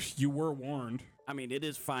 you were warned. I mean, it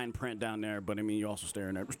is fine print down there, but I mean, you're also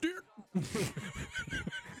staring at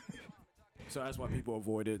So that's why people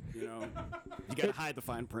avoid it, You gotta hide the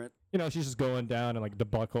fine print. She's just going down and, like, the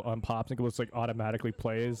buckle unpops and goes, like, automatically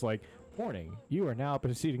plays, like, warning, you are now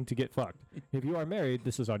proceeding to get fucked. If you are married,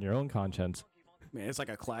 this is on your own conscience. Man, it's like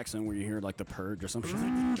a klaxon where you hear, like, the purge or some shit.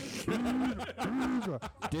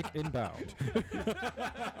 Dick inbound.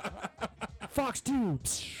 Fox 2.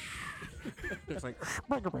 It's like,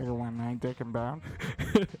 bigger one night, dick inbound.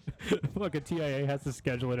 Fucking TIA has to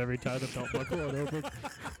schedule it every time the belt buckle opens.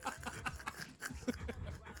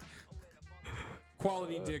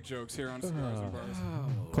 Quality dick jokes here on Cigars and Bars.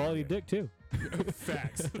 Quality dick, too.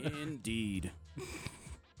 Facts. Indeed.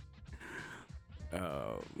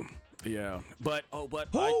 Yeah. But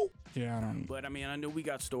Yeah, I don't. But I mean, I know we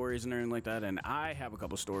got stories and everything like that, and I have a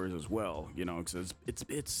couple stories as well. Because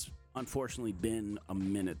it's unfortunately been a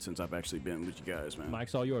minute since I've actually been with you guys, man.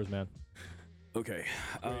 Mike's all yours, man. Okay.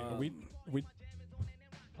 Wait, we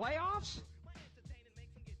Playoffs?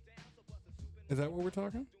 is that what we're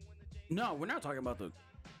talking? No, we're not talking about the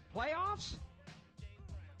Playoffs?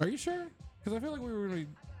 Are you sure? Because I feel like we were going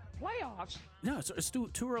to. Playoffs? No, it's too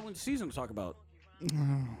early in the season to talk about.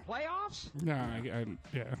 Playoffs? No,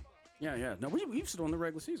 yeah. Yeah. No, we've still in the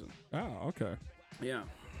regular season. Oh, okay. Yeah.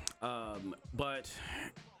 But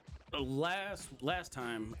last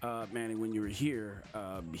time, Manny, when you were here,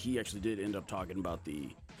 he actually did end up talking about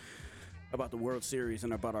the World Series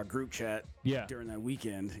and about our group chat during that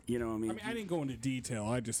weekend. I mean, I didn't go into detail.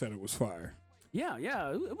 I just said it was fire. Yeah.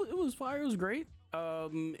 It was fire. It was great.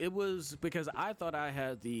 It was because I thought I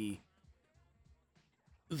had the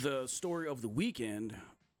story of the weekend,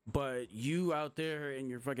 but you out there in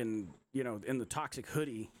your fucking, in the toxic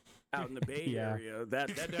hoodie out in the Bay Area,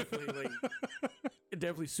 that definitely it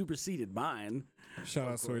definitely superseded mine. Shout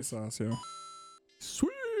out soy sauce, yo.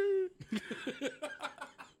 Sweet.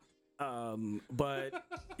 But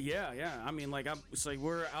yeah. I mean, like, it's like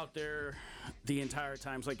we're out there the entire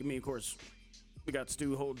time. It's like me, of course, we got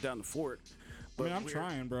Stu holding down the fort. But I'm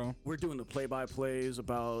trying, bro. We're doing the play-by-plays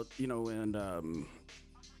about, and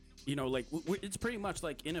like it's pretty much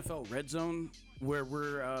like NFL Red Zone, where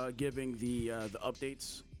we're giving the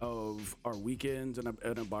updates of our weekends and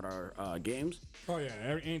about our games. Oh yeah,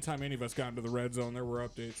 anytime any of us got into the red zone, there were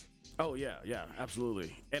updates. Oh yeah,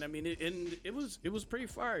 absolutely. And I mean, it was pretty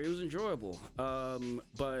fire. It was enjoyable.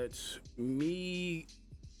 But me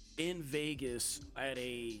in Vegas at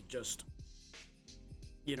a just,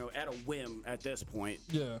 at a whim at this point.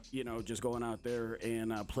 Yeah. Just going out there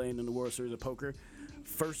and playing in the World Series of Poker.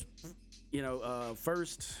 First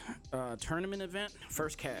tournament event,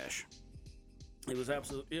 first cash. It was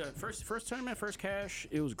absolutely first tournament, first cash.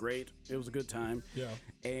 It was great. It was a good time. Yeah.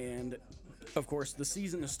 And of course, the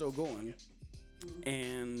season is still going.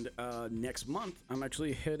 And next month, I'm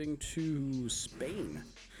actually heading to Spain,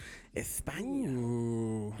 España.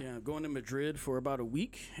 Ooh. Yeah, going to Madrid for about a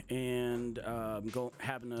week and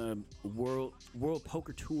having a World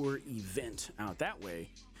Poker Tour event out that way.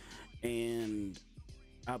 And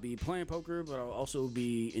I'll be playing poker, but I'll also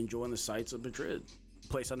be enjoying the sights of Madrid, a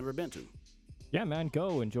place I've never been to. Yeah, man,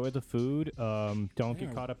 go enjoy the food. Don't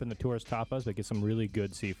get caught up in the tourist tapas, but get some really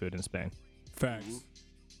good seafood in Spain. Facts.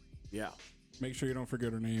 Yeah. Make sure you don't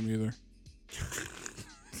forget her name either.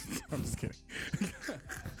 I'm just kidding.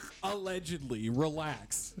 Allegedly.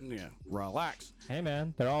 Relax. Yeah. Relax. Hey,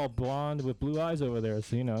 man, they're all blonde with blue eyes over there,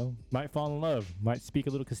 so, might fall in love. Might speak a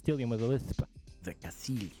little Castilian with a lisp. The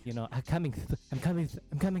Castile. I'm coming.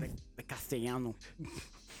 The Castellano.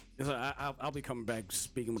 I'll be coming back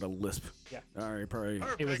speaking with a lisp. Yeah. All right, probably.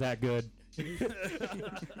 It was that good.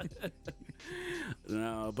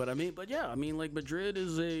 No, but like Madrid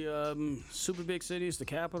is a super big city. It's the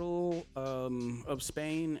capital of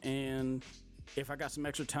Spain, and if I got some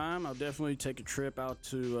extra time, I'll definitely take a trip out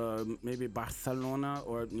to maybe Barcelona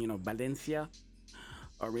or Valencia,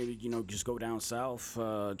 or maybe just go down south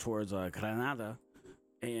towards Granada,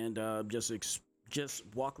 and just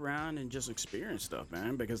walk around and just experience stuff,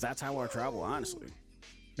 man. Because that's how I travel, honestly.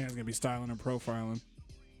 Man's gonna be styling and profiling.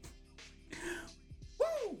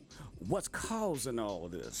 Woo! What's causing all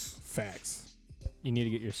of this? Facts. You need to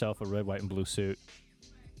get yourself a red, white, and blue suit.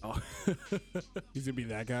 Oh. He's gonna be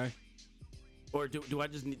that guy. Or do I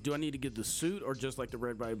need to get the suit, or just like the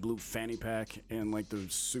red, white, blue fanny pack and like the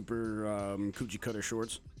super coochie cutter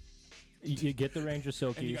shorts? You get the Ranger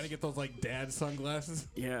Silkies. And you gotta get those like dad sunglasses.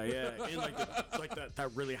 Yeah, and like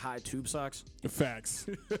that really high tube socks. Facts.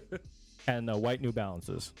 And the white New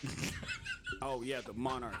Balances. Oh yeah, the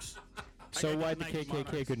Monarchs. So white the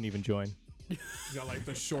KKK couldn't even join. You got like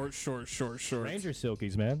the short shorts. Ranger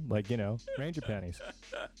Silkies, man. Ranger panties.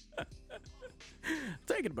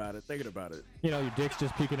 Thinking about it. Your dick's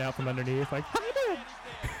just peeking out from underneath, like, how you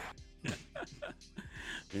doing?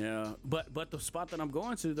 Yeah, but the spot that I'm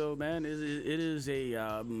going to though, man, it's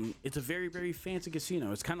a very, very fancy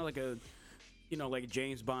casino. It's kind of like a, like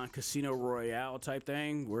James Bond Casino Royale type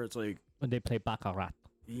thing, where it's like When they play Baccarat.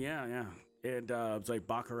 yeah, and it's like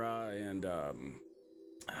Baccarat and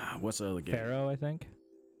what's the other game? Pharaoh, I think.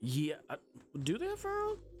 Yeah, do they have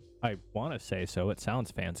Pharaoh? I want to say so. It sounds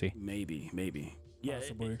fancy. Maybe. Yeah,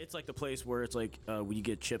 Possibly. it's like the place where it's like when you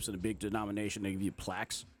get chips in a big denomination, they give you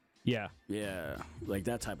plaques. Yeah. Yeah, like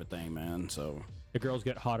that type of thing, man. So The girls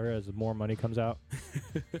get hotter as more money comes out.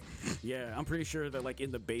 yeah, I'm pretty sure that like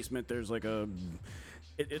in the basement there's like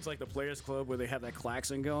it's like the Players Club where they have that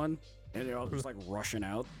klaxon going, and they're all just like rushing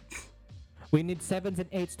out. We need 7s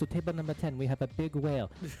and 8s to table number 10. We have a big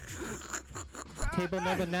whale. Table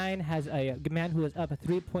number 9 has a man who is up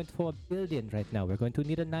 3.4 billion right now. We're going to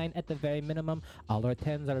need a 9 at the very minimum. All our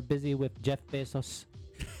 10s are busy with Jeff Bezos.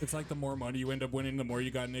 It's like the more money you end up winning, the more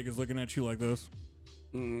you got niggas looking at you like this.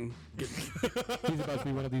 He's about to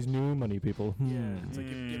be one of these new money people. Yeah, it's like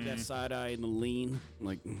give that side eye and the lean,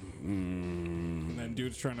 like. And then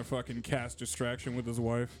dude's trying to fucking cast distraction with his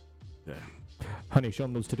wife. Yeah. Honey, show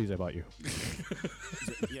him those titties I bought you.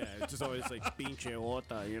 Yeah, it's just always like pinche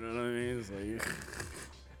otra, you know what I mean? It's like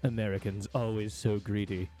Americans always so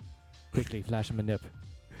greedy. Quickly flash him a nip.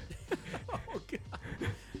 oh god.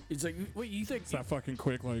 It's like, wait, you think It's not fucking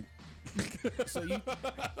quick, like.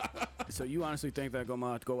 so you honestly think that I'm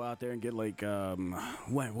gonna go out there and get like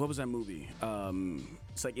what was that movie?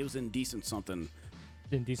 It's like it was Indecent something.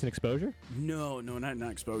 Indecent Exposure? No,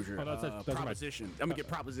 not Exposure. Oh, that's Proposition. I'm gonna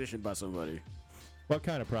get propositioned by somebody. What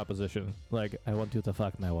kind of proposition? Like, I want you to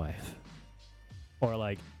fuck my wife. Or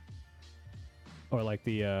like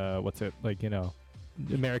the, what's it? Like,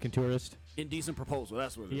 American Tourist? Indecent Proposal.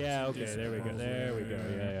 That's what it is. Yeah, okay, Indecent there we go. Proposal. There we go.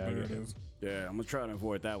 Yeah, There it okay. is. Yeah, I'm gonna try to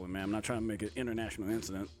avoid that one, man. I'm not trying to make an international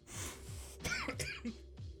incident.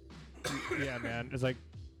 Yeah, man. It's like,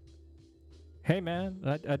 hey, man,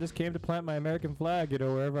 I just came to plant my American flag,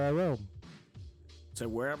 wherever I roam. So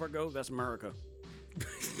wherever I go, that's America.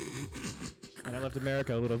 And I left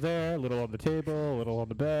America a little there, a little on the table, a little on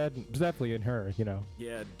the bed. It was definitely in her,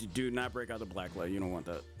 Yeah, do not break out the black light. You don't want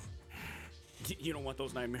that. You don't want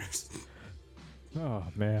those nightmares. Oh,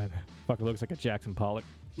 man. Fucking looks like a Jackson Pollock.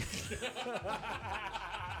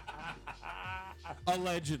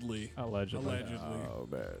 Allegedly. Allegedly. Oh,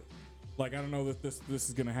 man. Like, I don't know that this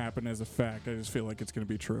is gonna happen as a fact. I just feel like it's gonna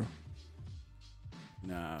be true.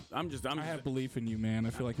 Nah, I have belief in you, man. I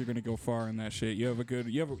feel like you're gonna go far in that shit. You're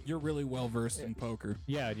really well versed in poker.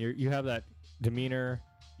 Yeah, and you have that demeanor,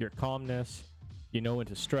 your calmness. You know when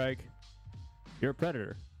to strike. You're a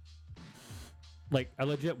predator. Like a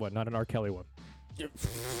legit one, not an R. Kelly one.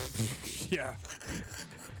 Yeah.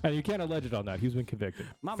 And you can't allege it on that. He's been convicted.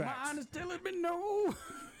 My Facts. mind is telling me no,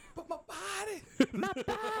 but my body.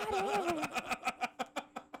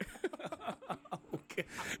 Okay.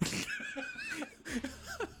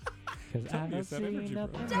 Because I Use that energy, bro.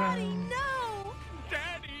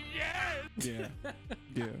 Yeah.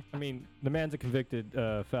 Yeah. I mean, the man's a convicted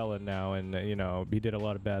felon now, and he did a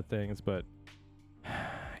lot of bad things, but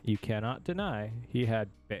you cannot deny he had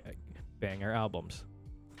banger albums.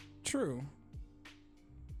 True.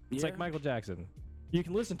 It's like Michael Jackson. You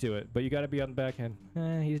can listen to it, but you got to be on the back end.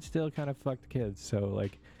 He still kind of fucked kids, so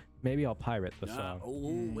like maybe I'll pirate the song.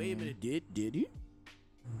 Oh, wait a minute. Did he?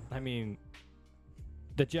 I mean,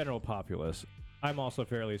 the general populace. I'm also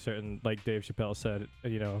fairly certain, like Dave Chappelle said,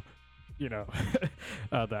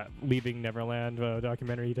 that Leaving Neverland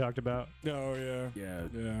documentary he talked about. Oh yeah.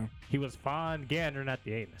 Yeah. He was fond gandering at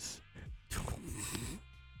the anus.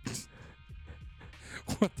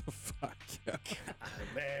 What the fuck? Yeah.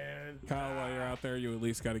 Man. Kyle, while you're out there, you at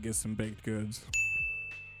least got to get some baked goods.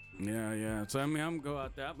 Yeah. So I mean, I'm gonna go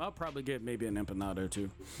out there. I'll probably get maybe an empanada or two.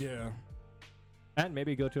 Yeah. And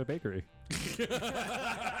maybe go to a bakery.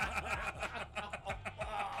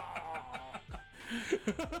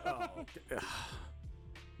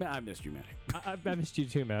 Man, I missed you, Manny. I missed you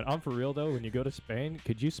too, man. I'm for real though. When you go to Spain,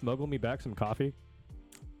 could you smuggle me back some coffee?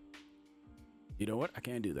 You know what? I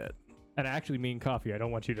can't do that. And I actually mean coffee. I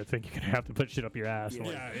don't want you to think you're gonna have to put shit up your ass. Yeah.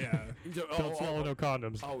 Like, Yeah. don't swallow no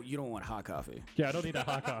condoms. Oh, you don't want hot coffee? Yeah, I don't need a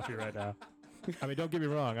hot coffee right now. I mean, don't get me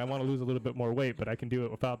wrong. I want to lose a little bit more weight, but I can do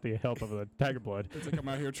it without the help of a tiger blood. It's like I'm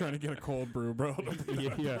out here trying to get a cold brew, bro.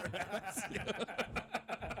 Yeah.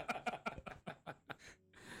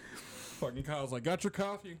 Fucking Kyle's like, got your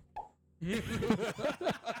coffee?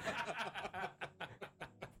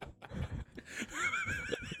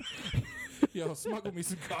 Yo, smuggle me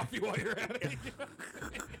some coffee while you're at it.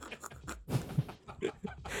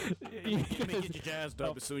 You may get your jazz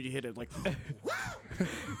up as soon as you hit it. Like,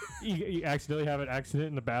 you accidentally have an accident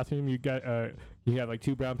in the bathroom. You got you have like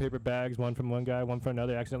 2 brown paper bags, one from one guy, one from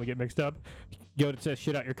another. Accidentally get mixed up. Go to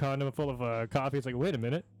shit out your condom full of coffee. It's like, wait a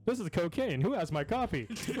minute, this is cocaine. Who has my coffee?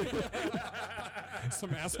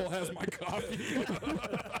 Some asshole has my coffee.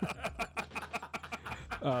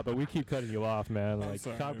 But we keep cutting you off, man. Like,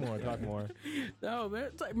 sorry, talk more. no, man.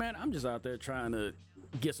 It's like, man, I'm just out there trying to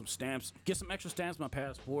get some stamps, get some extra stamps on my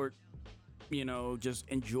passport. Just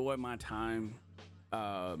enjoy my time,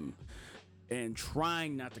 and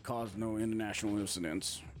trying not to cause no international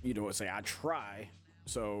incidents. Say I try,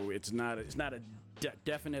 so it's not a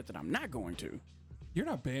definite that I'm not going to. You're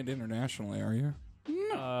not banned internationally, are you?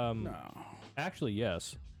 No. Actually,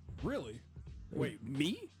 yes. Really? Wait,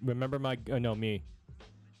 me? Remember me.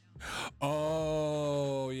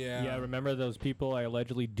 Oh, yeah. Yeah, remember those people I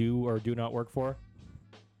allegedly do or do not work for?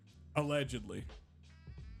 Allegedly.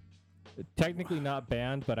 Technically not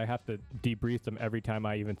banned, but I have to debrief them every time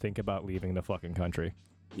I even think about leaving the fucking country.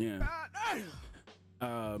 Yeah.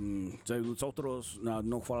 Nosotros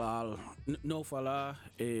no falar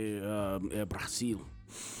Brasil.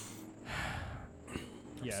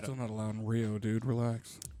 Yeah, Still not allowed in Rio, dude.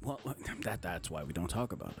 Relax. Well, that's why we don't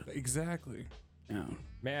talk about it. Exactly. Yeah.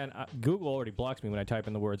 man, Google already blocks me when I type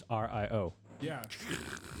in the words RIO. Yeah.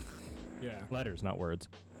 Yeah. Letters, not words.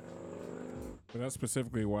 But that's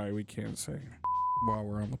specifically why we can't say while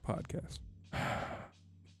we're on the podcast.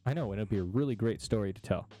 I know, and it'd be a really great story to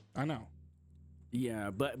tell. I know.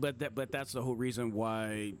 Yeah, but that's the whole reason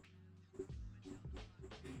why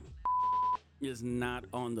is not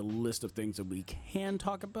on the list of things that we can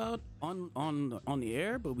talk about on the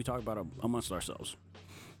air, but we talk about it amongst ourselves.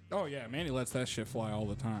 Oh yeah, Manny lets that shit fly all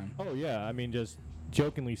the time. Oh, yeah. I mean, just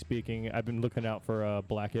jokingly speaking, I've been looking out for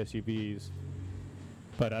black SUVs.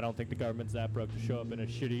 But I don't think the government's that broke to show up in a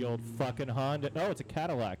shitty old fucking Honda. No, it's a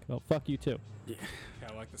Cadillac. Oh, fuck you, too. Yeah.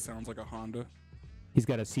 Cadillac that sounds like a Honda. He's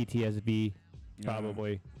got a CTSV,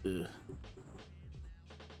 probably. Ugh.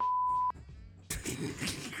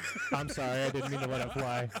 I'm sorry, I didn't mean to let it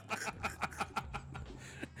fly.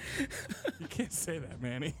 You can't say that,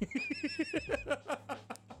 Manny.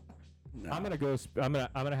 No. I'm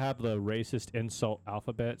gonna have the racist insult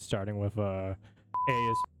alphabet starting with A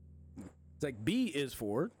is It's like B is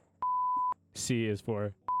for C is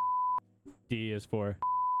for D is for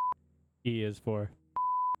E is for.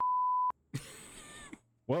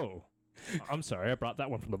 Whoa. I'm sorry, I brought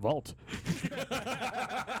that one from the vault.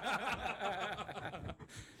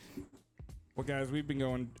 Well, guys, we've been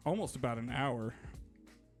going almost about an hour.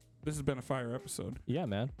 This has been a fire episode. Yeah,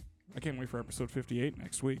 man. I can't wait for episode 58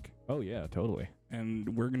 next week. Oh, yeah, totally.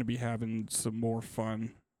 And we're going to be having some more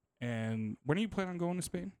fun. And when do you plan on going to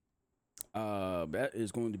Spain? That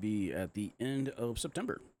is going to be at the end of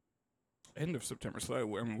September. End of September. So,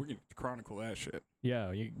 we're going to chronicle that shit.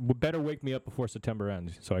 Yeah, you better wake me up before September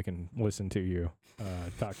ends so I can listen to you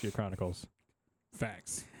talk to your chronicles.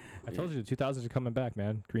 Facts. I told you the 2000s are coming back,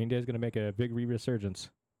 man. Green Day is going to make a big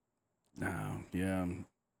resurgence. Yeah.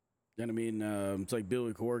 And I mean, it's like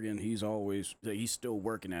Billy Corgan. He's still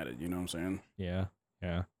working at it. You know what I'm saying? Yeah.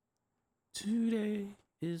 Today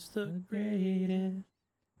is the greatest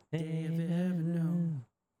day I've ever known.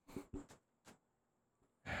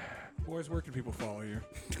 Boys, where can people follow you?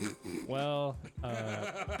 Well,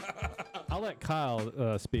 I'll let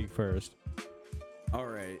Kyle speak first. All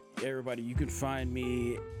right, everybody, you can find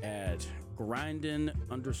me at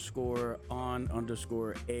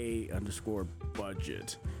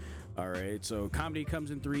grindin_on_a_budget. All right, so comedy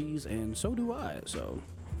comes in threes, and so do I. So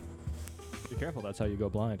Be careful, that's how you go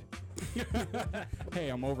blind. Hey,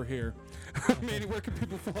 I'm over here. Manny, where can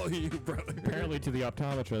people follow you, brother? Apparently to the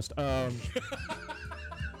optometrist.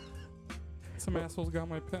 Some assholes got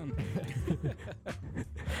my pen.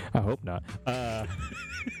 I hope not.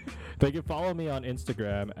 They can follow me on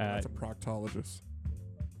Instagram at... That's a proctologist.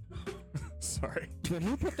 Sorry. When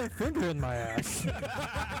you put their finger in my ass.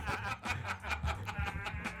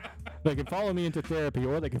 They can follow me into therapy,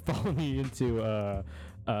 or they can follow me into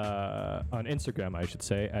on Instagram, I should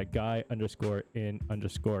say, at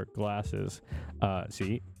guy_in_glasses.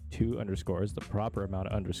 See, 2 underscores, the proper amount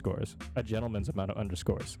of underscores, a gentleman's amount of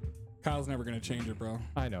underscores. Kyle's never going to change it, bro.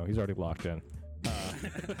 I know, he's already locked in.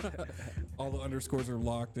 All the underscores are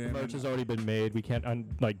locked in. Merch has already been made. We can't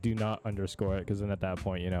do not underscore it, because then at that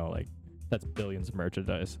point, that's billions of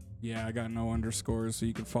merchandise. Yeah, I got no underscores, so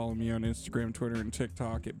you can follow me on Instagram, Twitter, and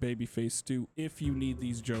TikTok at BabyfaceStew if you need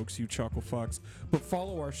these jokes, you chuckle fucks. But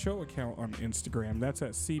follow our show account on Instagram. That's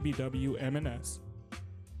at CBWMNS.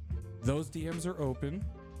 Those DMs are open.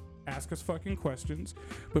 Ask us fucking questions.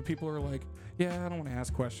 But people are like, yeah, I don't want to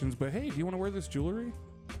ask questions, but hey, do you want to wear this jewelry?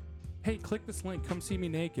 Hey, click this link. Come see me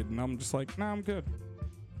naked. And I'm just like, nah, I'm good.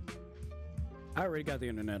 I already got the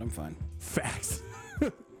internet. I'm fine. Facts.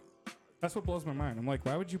 That's what blows my mind. I'm like,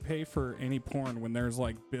 why would you pay for any porn when there's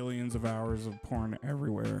like billions of hours of porn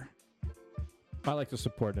everywhere? I like to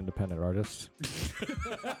support independent artists.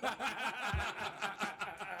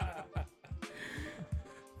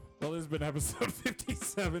 Well, this has been episode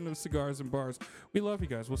 57 of Cigars and Bars. We love you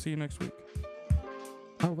guys. We'll see you next week.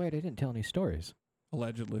 Oh, wait, I didn't tell any stories.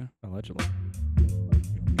 Allegedly.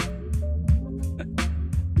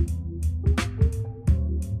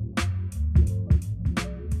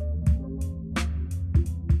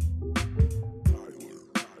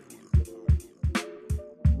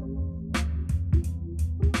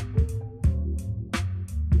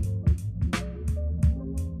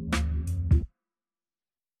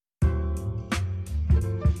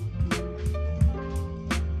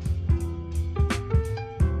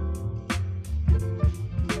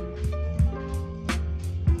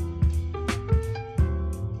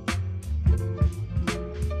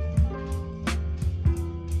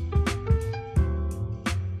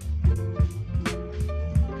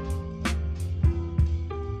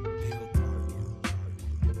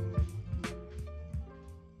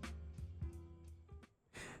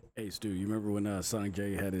 Hey, Stu, you remember when Sonic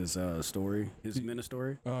J had his story, his menace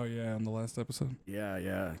story? Oh, yeah, on the last episode.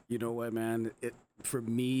 Yeah. You know what, man? For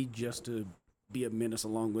me, just to be a menace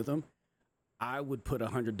along with him, I would put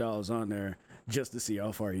 $100 on there just to see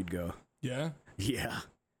how far he'd go. Yeah? Yeah.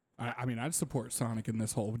 I mean, I'd support Sonic in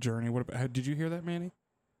this whole journey. What about, did you hear that, Manny?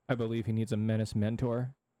 I believe he needs a menace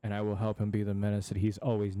mentor, and I will help him be the menace that he's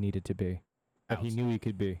always needed to be, that he knew he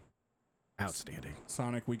could be. Outstanding.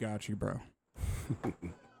 Sonic, we got you, bro.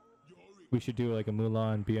 We should do like a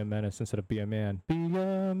Mulan, be a menace instead of be a man. Be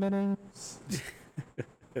a menace.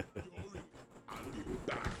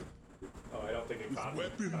 Oh, I don't think it caught me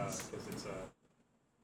because it's